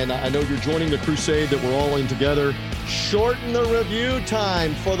 And I know you're joining the crusade that we're all in together. Shorten the review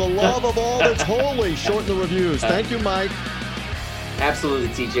time for the love of all that's holy. Shorten the reviews. Thank you, Mike. Absolutely,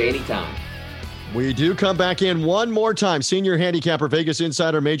 TJ. Anytime. We do come back in one more time. Senior handicapper, Vegas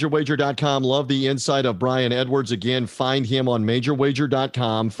Insider, MajorWager.com. Love the insight of Brian Edwards. Again, find him on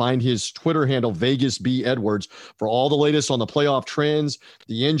MajorWager.com. Find his Twitter handle, VegasBEdwards, for all the latest on the playoff trends,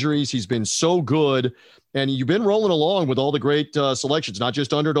 the injuries. He's been so good. And you've been rolling along with all the great selections, not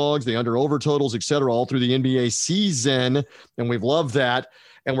just underdogs, the under-over totals, et cetera, all through the NBA season. And we've loved that.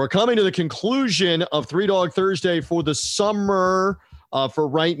 And we're coming to the conclusion of Three Dog Thursday for the summer. For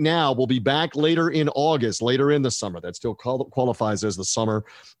right now, we'll be back later in August, later in the summer. That still qualifies as the summer.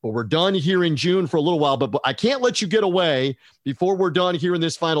 But we're done here in June for a little while. But I can't let you get away before we're done here in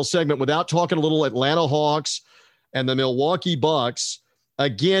this final segment without talking a little Atlanta Hawks and the Milwaukee Bucks.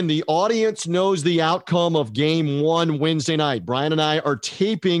 Again, the audience knows the outcome of Game 1 Wednesday night. Brian and I are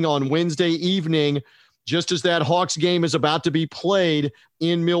taping on Wednesday evening, just as that Hawks game is about to be played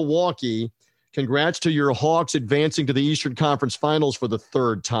in Milwaukee. Congrats to your Hawks advancing to the Eastern Conference Finals for the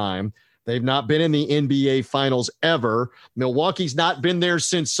third time. They've not been in the NBA Finals ever. Milwaukee's not been there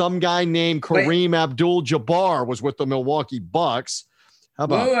since some guy named Kareem Abdul-Jabbar was with the Milwaukee Bucks. How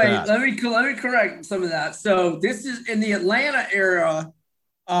about that? Let me correct some of that. So this is in the Atlanta era.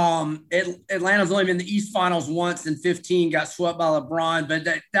 Atlanta's only been in the East Finals once in 15, got swept by LeBron, but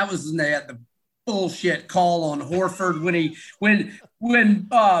that was when they had the bullshit call on Horford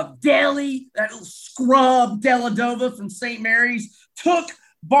when Daly, that little scrub Deladova from St. Mary's, took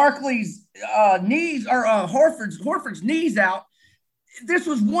Barkley's knees or Horford's knees out. This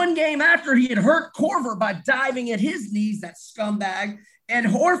was one game after he had hurt Korver by diving at his knees, that scumbag. And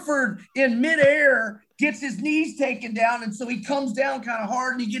Horford in midair gets his knees taken down, and so he comes down kind of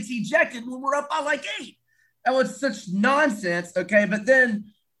hard and he gets ejected when we're up by like 8. That was such nonsense. Okay, but then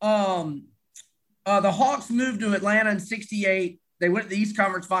the Hawks moved to Atlanta in 68. They went to the East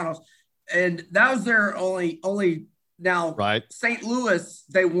Conference Finals, and that was their only now. Right. St. Louis,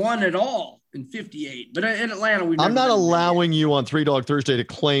 they won it all in 58. But in Atlanta, I'm not allowing you on Three Dog Thursday to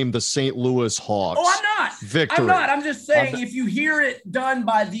claim the St. Louis Hawks. Oh, I'm not. Victory. I'm not. I'm just saying if you hear it done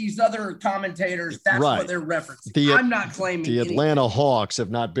by these other commentators, that's what they're referencing. I'm not claiming the Atlanta Hawks have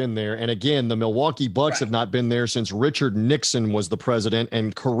not been there. And again, the Milwaukee Bucks have not been there since Richard Nixon was the president,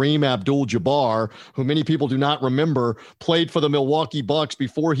 and Kareem Abdul-Jabbar, who many people do not remember, played for the Milwaukee Bucks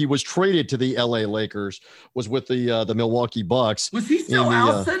before he was traded to the LA Lakers, was with the Milwaukee Bucks. Was he still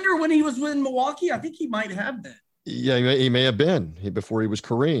Alcindor when he was with Milwaukee? I think he might have been. Yeah, he may have been before he was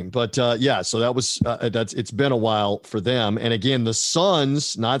Kareem, but so that was it's been a while for them. And again, the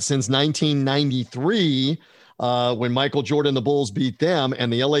Suns, not since 1993, when Michael Jordan and the Bulls beat them,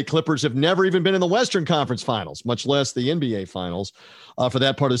 and the LA Clippers have never even been in the Western Conference Finals, much less the NBA Finals for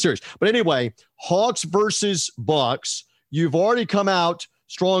that part of the series. But anyway, Hawks versus Bucks. You've already come out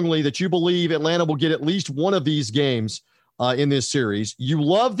strongly that you believe Atlanta will get at least one of these games in this series. You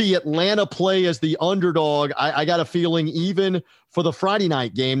love the Atlanta play as the underdog. I got a feeling even for the Friday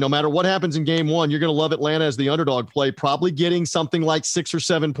night game, no matter what happens in Game 1, you're going to love Atlanta as the underdog play, probably getting something like 6 or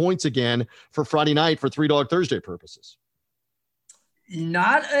 7 points again for Friday night for Three Dog Thursday purposes.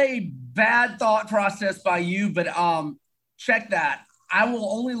 Not a bad thought process by you, but check that. I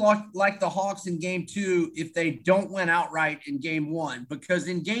will only like the Hawks in Game 2 if they don't win outright in Game 1, because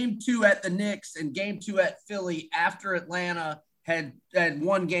in Game 2 at the Knicks and Game 2 at Philly, after Atlanta had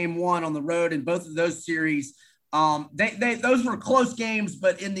won Game 1 on the road in both of those series, those were close games,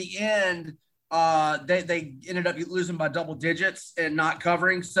 but in the end, they ended up losing by double digits and not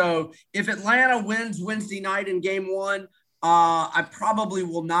covering. So if Atlanta wins Wednesday night in Game 1, I probably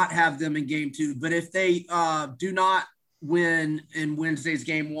will not have them in Game 2. But if they do not win in Wednesday's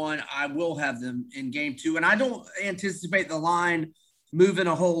Game 1, I will have them in Game 2. And I don't anticipate the line moving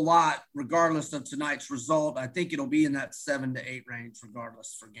a whole lot regardless of tonight's result. I think it'll be in that 7 to 8 range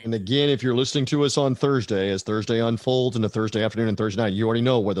regardless for game. And again, if you're listening to us on Thursday, as Thursday unfolds into Thursday afternoon and Thursday night, you already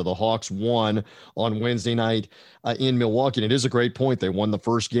know whether the Hawks won on Wednesday night in Milwaukee. And it is a great point. They won the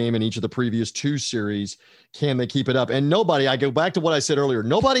first game in each of the previous 2 series. Can they keep it up? And I go back to what I said earlier,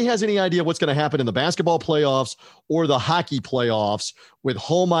 nobody has any idea what's going to happen in the basketball playoffs or the hockey playoffs with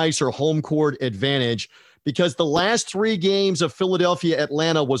home ice or home court advantage, because the last 3 games of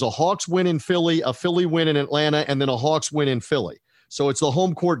Philadelphia-Atlanta was a Hawks win in Philly, a Philly win in Atlanta, and then a Hawks win in Philly. So it's the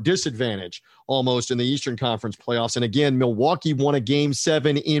home court disadvantage almost in the Eastern Conference playoffs. And again, Milwaukee won a Game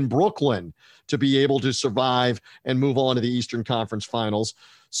 7 in Brooklyn to be able to survive and move on to the Eastern Conference Finals.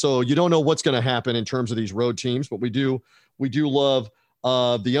 So you don't know what's going to happen in terms of these road teams, but we do love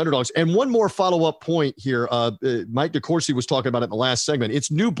the underdogs. And one more follow-up point here. Mike DeCourcy was talking about it in the last segment. It's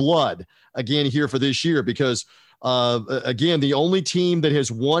new blood again here for this year because, again, the only team that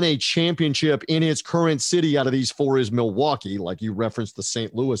has won a championship in its current city out of these 4 is Milwaukee. Like you referenced, the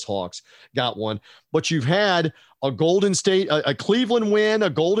St. Louis Hawks got one. But you've had a Golden State, a Cleveland win, a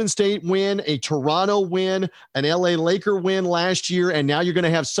Golden State win, a Toronto win, an LA Laker win last year, and now you're going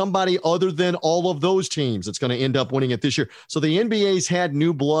to have somebody other than all of those teams that's going to end up winning it this year. So the NBA's had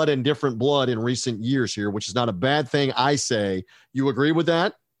new blood and different blood in recent years here, which is not a bad thing, I say. You agree with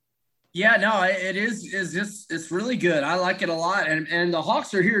that? Yeah, no, it is just, it's really good. I like it a lot. And the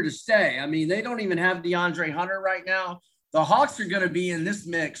Hawks are here to stay. I mean, they don't even have DeAndre Hunter right now. The Hawks are going to be in this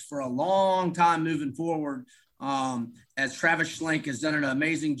mix for a long time moving forward. As Travis Schlenk has done an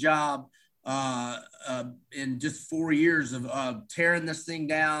amazing job in just 4 years of tearing this thing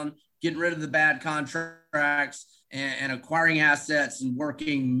down, getting rid of the bad contracts and acquiring assets and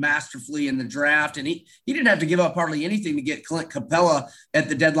working masterfully in the draft. And he didn't have to give up hardly anything to get Clint Capella at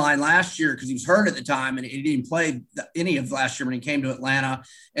the deadline last year because he was hurt at the time and he didn't play any of last year when he came to Atlanta.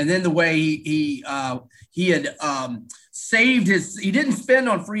 And then the way he had saved he didn't spend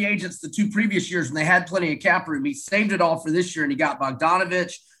on free agents the 2 previous years when they had plenty of cap room. He saved it all for this year and he got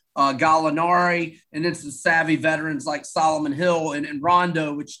Bogdanovich, Gallinari, and then some savvy veterans like Solomon Hill and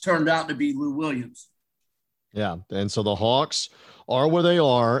Rondo, which turned out to be Lou Williams. Yeah, and so the Hawks are where they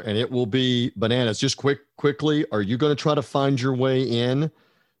are, and it will be bananas. Just quickly, are you going to try to find your way in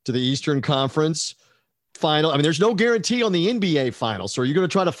to the Eastern Conference Final? I mean, there's no guarantee on the NBA Final, so are you going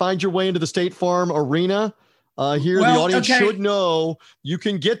to try to find your way into the State Farm Arena? Here, well, the audience okay. should know you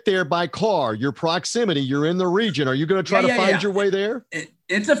can get there by car. Your proximity, you're in the region. Are you going to try to find your way there?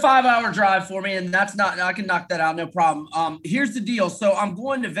 It's a 5-hour drive for me, and I can knock that out, no problem. Here's the deal. So I'm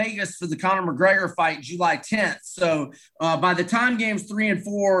going to Vegas for the Conor McGregor fight July 10th. So by the time games 3 and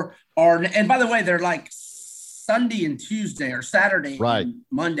 4 are, and by the way, they're like Sunday and Tuesday or Saturday and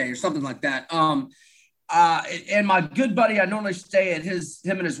Monday or something like that. And my good buddy, I normally stay at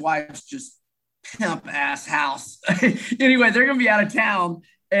him and his wife's just pimp ass house. Anyway, they're going to be out of town.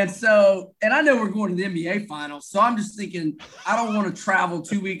 And I know we're going to the NBA Finals. So I'm just thinking, I don't want to travel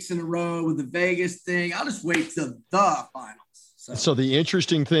 2 weeks in a row with the Vegas thing. I'll just wait till the finals. So the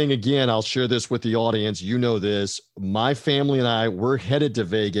interesting thing, again, I'll share this with the audience. You know this. My family and I, we're headed to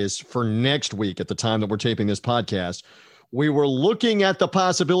Vegas for next week at the time that we're taping this podcast. We were looking at the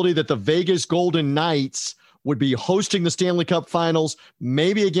possibility that the Vegas Golden Knights would be hosting the Stanley Cup Finals,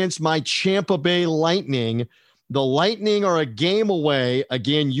 maybe against my Tampa Bay Lightning. The Lightning are a game away.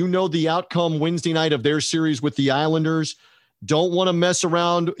 Again, you know the outcome Wednesday night of their series with the Islanders. Don't want to mess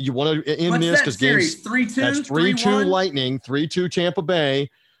around. You want to end this because games 3-2. That's 3-2 Lightning, 3-2 Tampa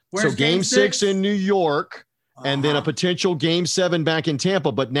Bay. Where's so game 6 in New York, and then a potential game 7 back in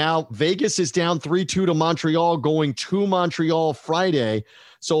Tampa. But now Vegas is down 3-2 to Montreal, going to Montreal Friday.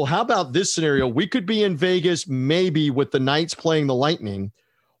 So how about this scenario? We could be in Vegas maybe with the Knights playing the Lightning,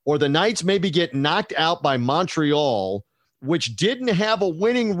 or the Knights maybe get knocked out by Montreal, which didn't have a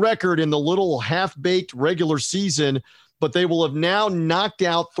winning record in the little half-baked regular season, but they will have now knocked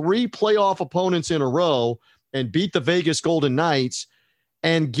out 3 playoff opponents in a row and beat the Vegas Golden Knights.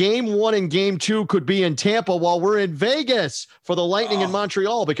 And game 1 and game 2 could be in Tampa while we're in Vegas for the Lightning in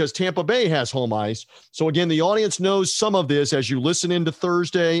Montreal because Tampa Bay has home ice. So again, the audience knows some of this as you listen into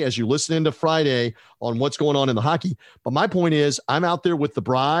Thursday, as you listen into Friday on what's going on in the hockey. But my point is, I'm out there with the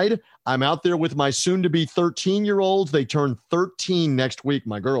bride. I'm out there with my soon-to-be 13-year-olds. They turn 13 next week,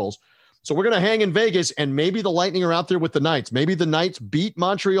 my girls. So we're going to hang in Vegas, and maybe the Lightning are out there with the Knights. Maybe the Knights beat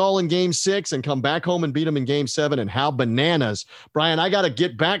Montreal in game 6 and come back home and beat them in game 7. And how bananas. Brian, I got to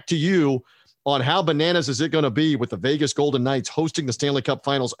get back to you on how bananas is it going to be with the Vegas Golden Knights hosting the Stanley Cup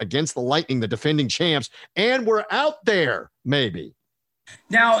Finals against the Lightning, the defending champs. And we're out there, maybe.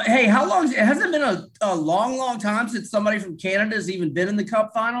 Now, hey, how long has it been a long time since somebody from Canada has even been in the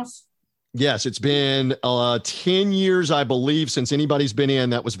Cup Finals? Yes, it's been 10 years, I believe, since anybody's been in.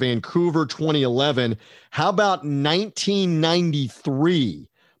 That was Vancouver 2011. How about 1993?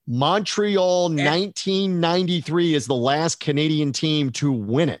 Montreal 1993 is the last Canadian team to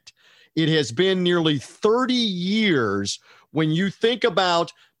win it. It has been nearly 30 years when you think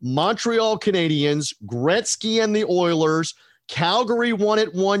about Montreal Canadiens, Gretzky and the Oilers. Calgary won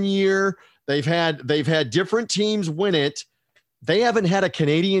it one year. They've had different teams win it. They haven't had a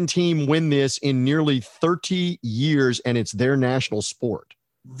Canadian team win this in nearly 30 years, and it's their national sport.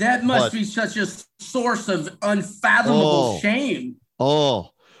 That must be such a source of unfathomable shame.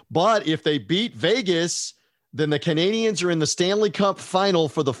 But if they beat Vegas, then the Canadians are in the Stanley Cup final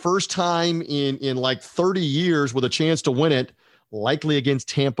for the first time in like 30 years with a chance to win it, likely against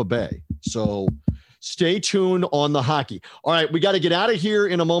Tampa Bay. So stay tuned on the hockey. All right, we got to get out of here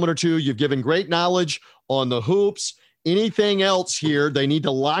in a moment or two. You've given great knowledge on the hoops. Anything else here, they need to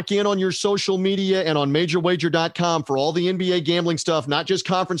lock in on your social media and on majorwager.com for all the NBA gambling stuff, not just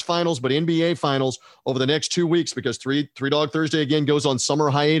conference finals, but NBA finals over the next 2 weeks, because Three Dog Thursday again goes on summer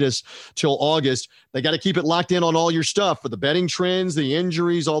hiatus till August. They got to keep it locked in on all your stuff for the betting trends, the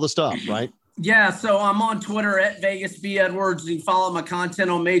injuries, all the stuff, right? Yeah, so I'm on Twitter at Vegas B Edwards. You can follow my content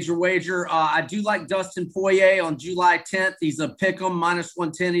on Major Wager. I do like Dustin Poirier on July 10th. He's a pick'em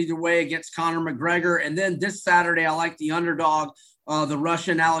 -110 either way against Conor McGregor. And then this Saturday, I like the underdog, the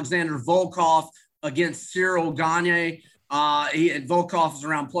Russian Alexander Volkov against Cyril Gane. Volkov is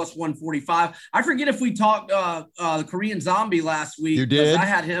around +145. I forget if we talked the Korean Zombie last week. You did. I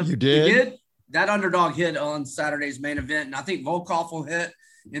had him. You did. You did. That underdog hit on Saturday's main event, and I think Volkov will hit.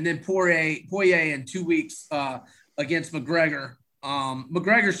 And then Poirier in 2 weeks against McGregor.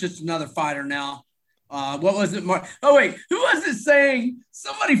 McGregor's just another fighter now. What was it? Who was it saying?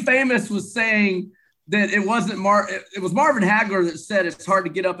 Somebody famous was saying that it wasn't it was Marvin Hagler that said it's hard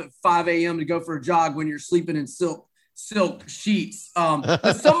to get up at 5 a.m. to go for a jog when you're sleeping in silk sheets.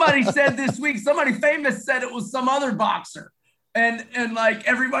 But somebody said this week, somebody famous said it was some other boxer. And like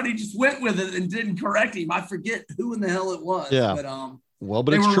everybody just went with it and didn't correct him. I forget who in the hell it was. Yeah.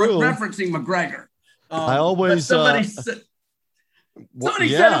 But it's true. Referencing McGregor. I always somebody said it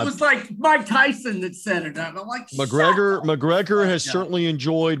was like Mike Tyson that said it. I'm like, McGregor has certainly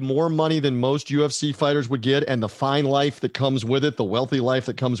enjoyed more money than most UFC fighters would get, and the fine life that comes with it, the wealthy life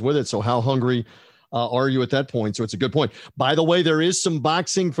that comes with it. So how hungry are you at that point? So it's a good point. By the way, there is some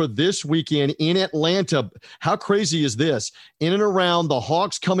boxing for this weekend in Atlanta. How crazy is this? In and around the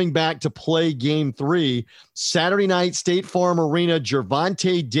Hawks coming back to play Game 3, Saturday night, State Farm Arena,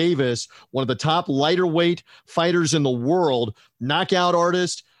 Gervonta Davis, one of the top lighter weight fighters in the world, knockout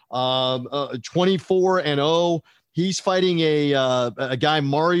artist, 24-0. He's fighting a guy,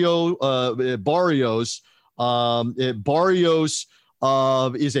 Mario Barrios. Barrios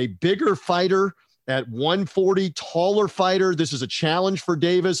is a bigger fighter at 140, taller fighter. This is a challenge for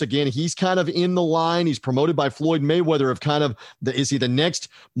Davis. Again, he's kind of in the line. He's promoted by Floyd Mayweather of kind of is he the next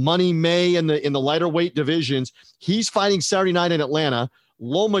Money May in the lighter weight divisions? He's fighting Saturday night in Atlanta.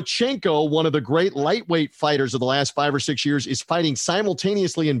 Lomachenko, one of the great lightweight fighters of the last 5 or 6 years, is fighting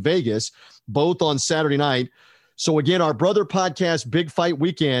simultaneously in Vegas, both on Saturday night. So again, our brother podcast, Big Fight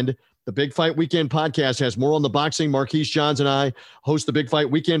Weekend, the Big Fight Weekend podcast has more on the boxing. Marquise Johns and I host the Big Fight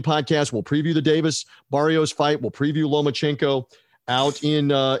Weekend podcast. We'll preview the Davis Barrios fight. We'll preview Lomachenko out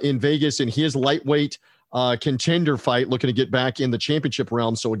in Vegas in his lightweight contender fight, looking to get back in the championship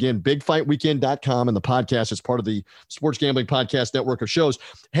realm. So again, bigfightweekend.com, and the podcast is part of the Sports Gambling Podcast network of shows.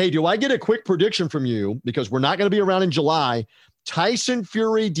 Hey, do I get a quick prediction from you? Because we're not going to be around in July. Tyson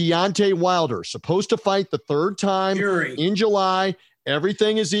Fury, Deontay Wilder, supposed to fight the third time in July.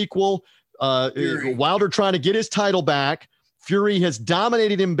 Everything is equal. Wilder trying to get his title back. Fury has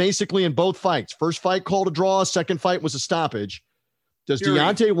dominated him basically in both fights. First fight called a draw. Second fight was a stoppage. Does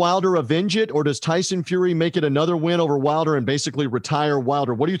Deontay Wilder avenge it, or does Tyson Fury make it another win over Wilder and basically retire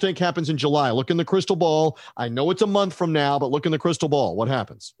Wilder? What do you think happens in July? Look in the crystal ball. I know it's a month from now, but look in the crystal ball. What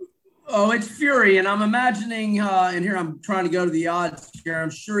happens? Oh, it's Fury, and I'm imagining, and here I'm trying to go to the odds here.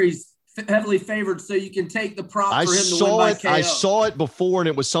 I'm sure he's heavily favored, so you can take the prop for him to win by KO. I saw it before, and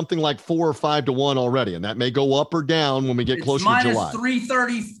it was something like 4 or 5 to 1 already, and that may go up or down when we get closer to July.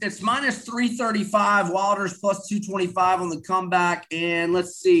 It's -335. Wilder's +225 on the comeback, and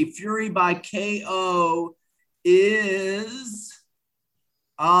let's see, Fury by KO is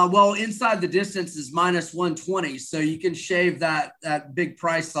inside the distance is -120, so you can shave that big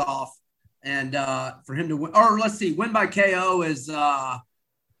price off, and for him to win, or let's see, win by KO is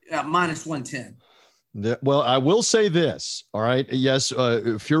 -110. Well, I will say this. All right. Yes,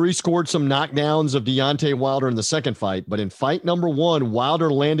 Fury scored some knockdowns of Deontay Wilder in the second fight, but in fight number 1,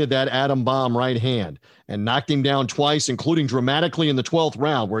 Wilder landed that atom bomb right hand and knocked him down twice, including dramatically in the 12th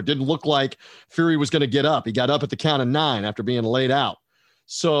round, where it didn't look like Fury was going to get up. He got up at the count of 9 after being laid out.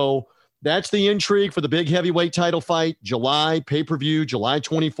 So that's the intrigue for the big heavyweight title fight. July pay-per-view, July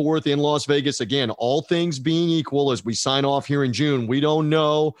 24th in Las Vegas. Again, all things being equal as we sign off here in June. We don't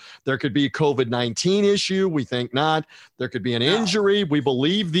know. There could be a COVID-19 issue. We think not. There could be an injury. We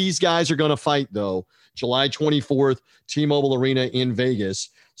believe these guys are going to fight, though. July 24th, T-Mobile Arena in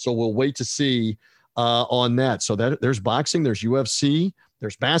Vegas. So we'll wait to see on that. So there's boxing, there's UFC,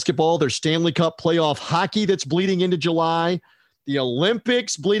 there's basketball, there's Stanley Cup playoff hockey that's bleeding into July. The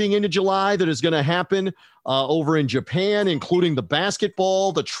Olympics bleeding into July that is going to happen over in Japan, including the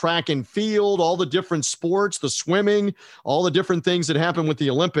basketball, the track and field, all the different sports, the swimming, all the different things that happen with the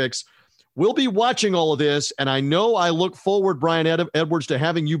Olympics. We'll be watching all of this, and I know I look forward, Brian Edwards, to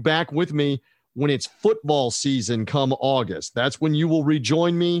having you back with me when it's football season come August. That's when you will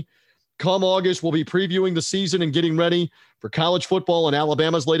rejoin me. Come August, we'll be previewing the season and getting ready for college football and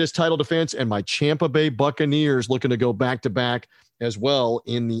Alabama's latest title defense, and my Tampa Bay Buccaneers looking to go back-to-back as well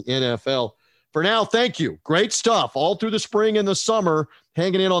in the NFL. For now, thank you. Great stuff all through the spring and the summer,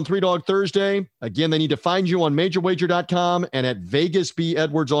 hanging in on Three Dog Thursday. Again, they need to find you on MajorWager.com and at Vegas B.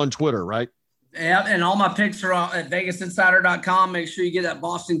 Edwards on Twitter, right? Yeah, and all my picks are at VegasInsider.com. Make sure you get that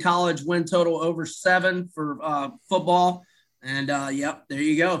Boston College win total over 7 for football. And, yep, there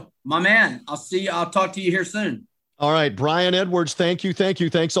you go. My man, I'll talk to you here soon. All right, Brian Edwards, thank you.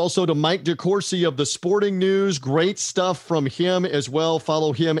 Thanks also to Mike DeCourcy of the Sporting News. Great stuff from him as well.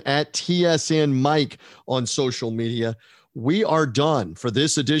 Follow him at TSN Mike on social media. We are done for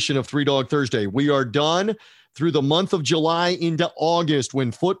this edition of Three Dog Thursday. We are done through the month of July into August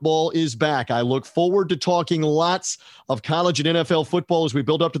when football is back. I look forward to talking lots of college and NFL football as we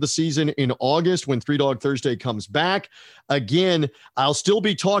build up to the season in August when Three Dog Thursday comes back. Again, I'll still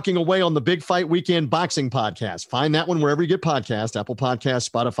be talking away on the Big Fight Weekend Boxing Podcast. Find that one wherever you get podcasts, Apple Podcasts,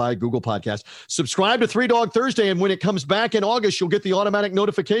 Spotify, Google Podcasts. Subscribe to Three Dog Thursday, and when it comes back in August, you'll get the automatic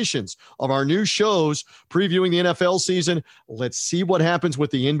notifications of our new shows previewing the NFL season. Let's see what happens with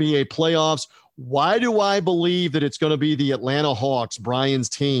the NBA playoffs. Why do I believe that it's going to be the Atlanta Hawks, Brian's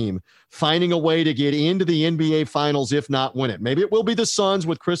team, finding a way to get into the NBA Finals, if not win it? Maybe it will be the Suns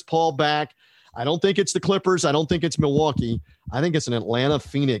with Chris Paul back. I don't think it's the Clippers. I don't think it's Milwaukee. I think it's an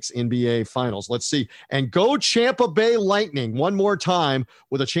Atlanta-Phoenix NBA Finals. Let's see. And go Tampa Bay Lightning one more time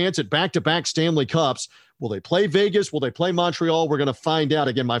with a chance at back-to-back Stanley Cups. Will they play Vegas? Will they play Montreal? We're going to find out.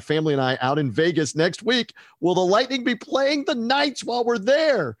 Again, my family and I out in Vegas next week. Will the Lightning be playing the Knights while we're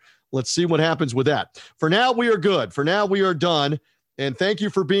there? Let's see what happens with that. For now, we are good. For now, we are done. And thank you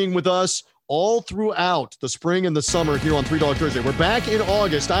for being with us all throughout the spring and the summer here on Three Dog Thursday. We're back in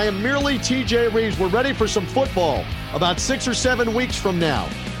August. I am merely TJ Reeves. We're ready for some football about 6 or 7 weeks from now.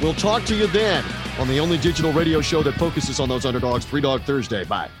 We'll talk to you then on the only digital radio show that focuses on those underdogs, Three Dog Thursday.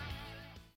 Bye.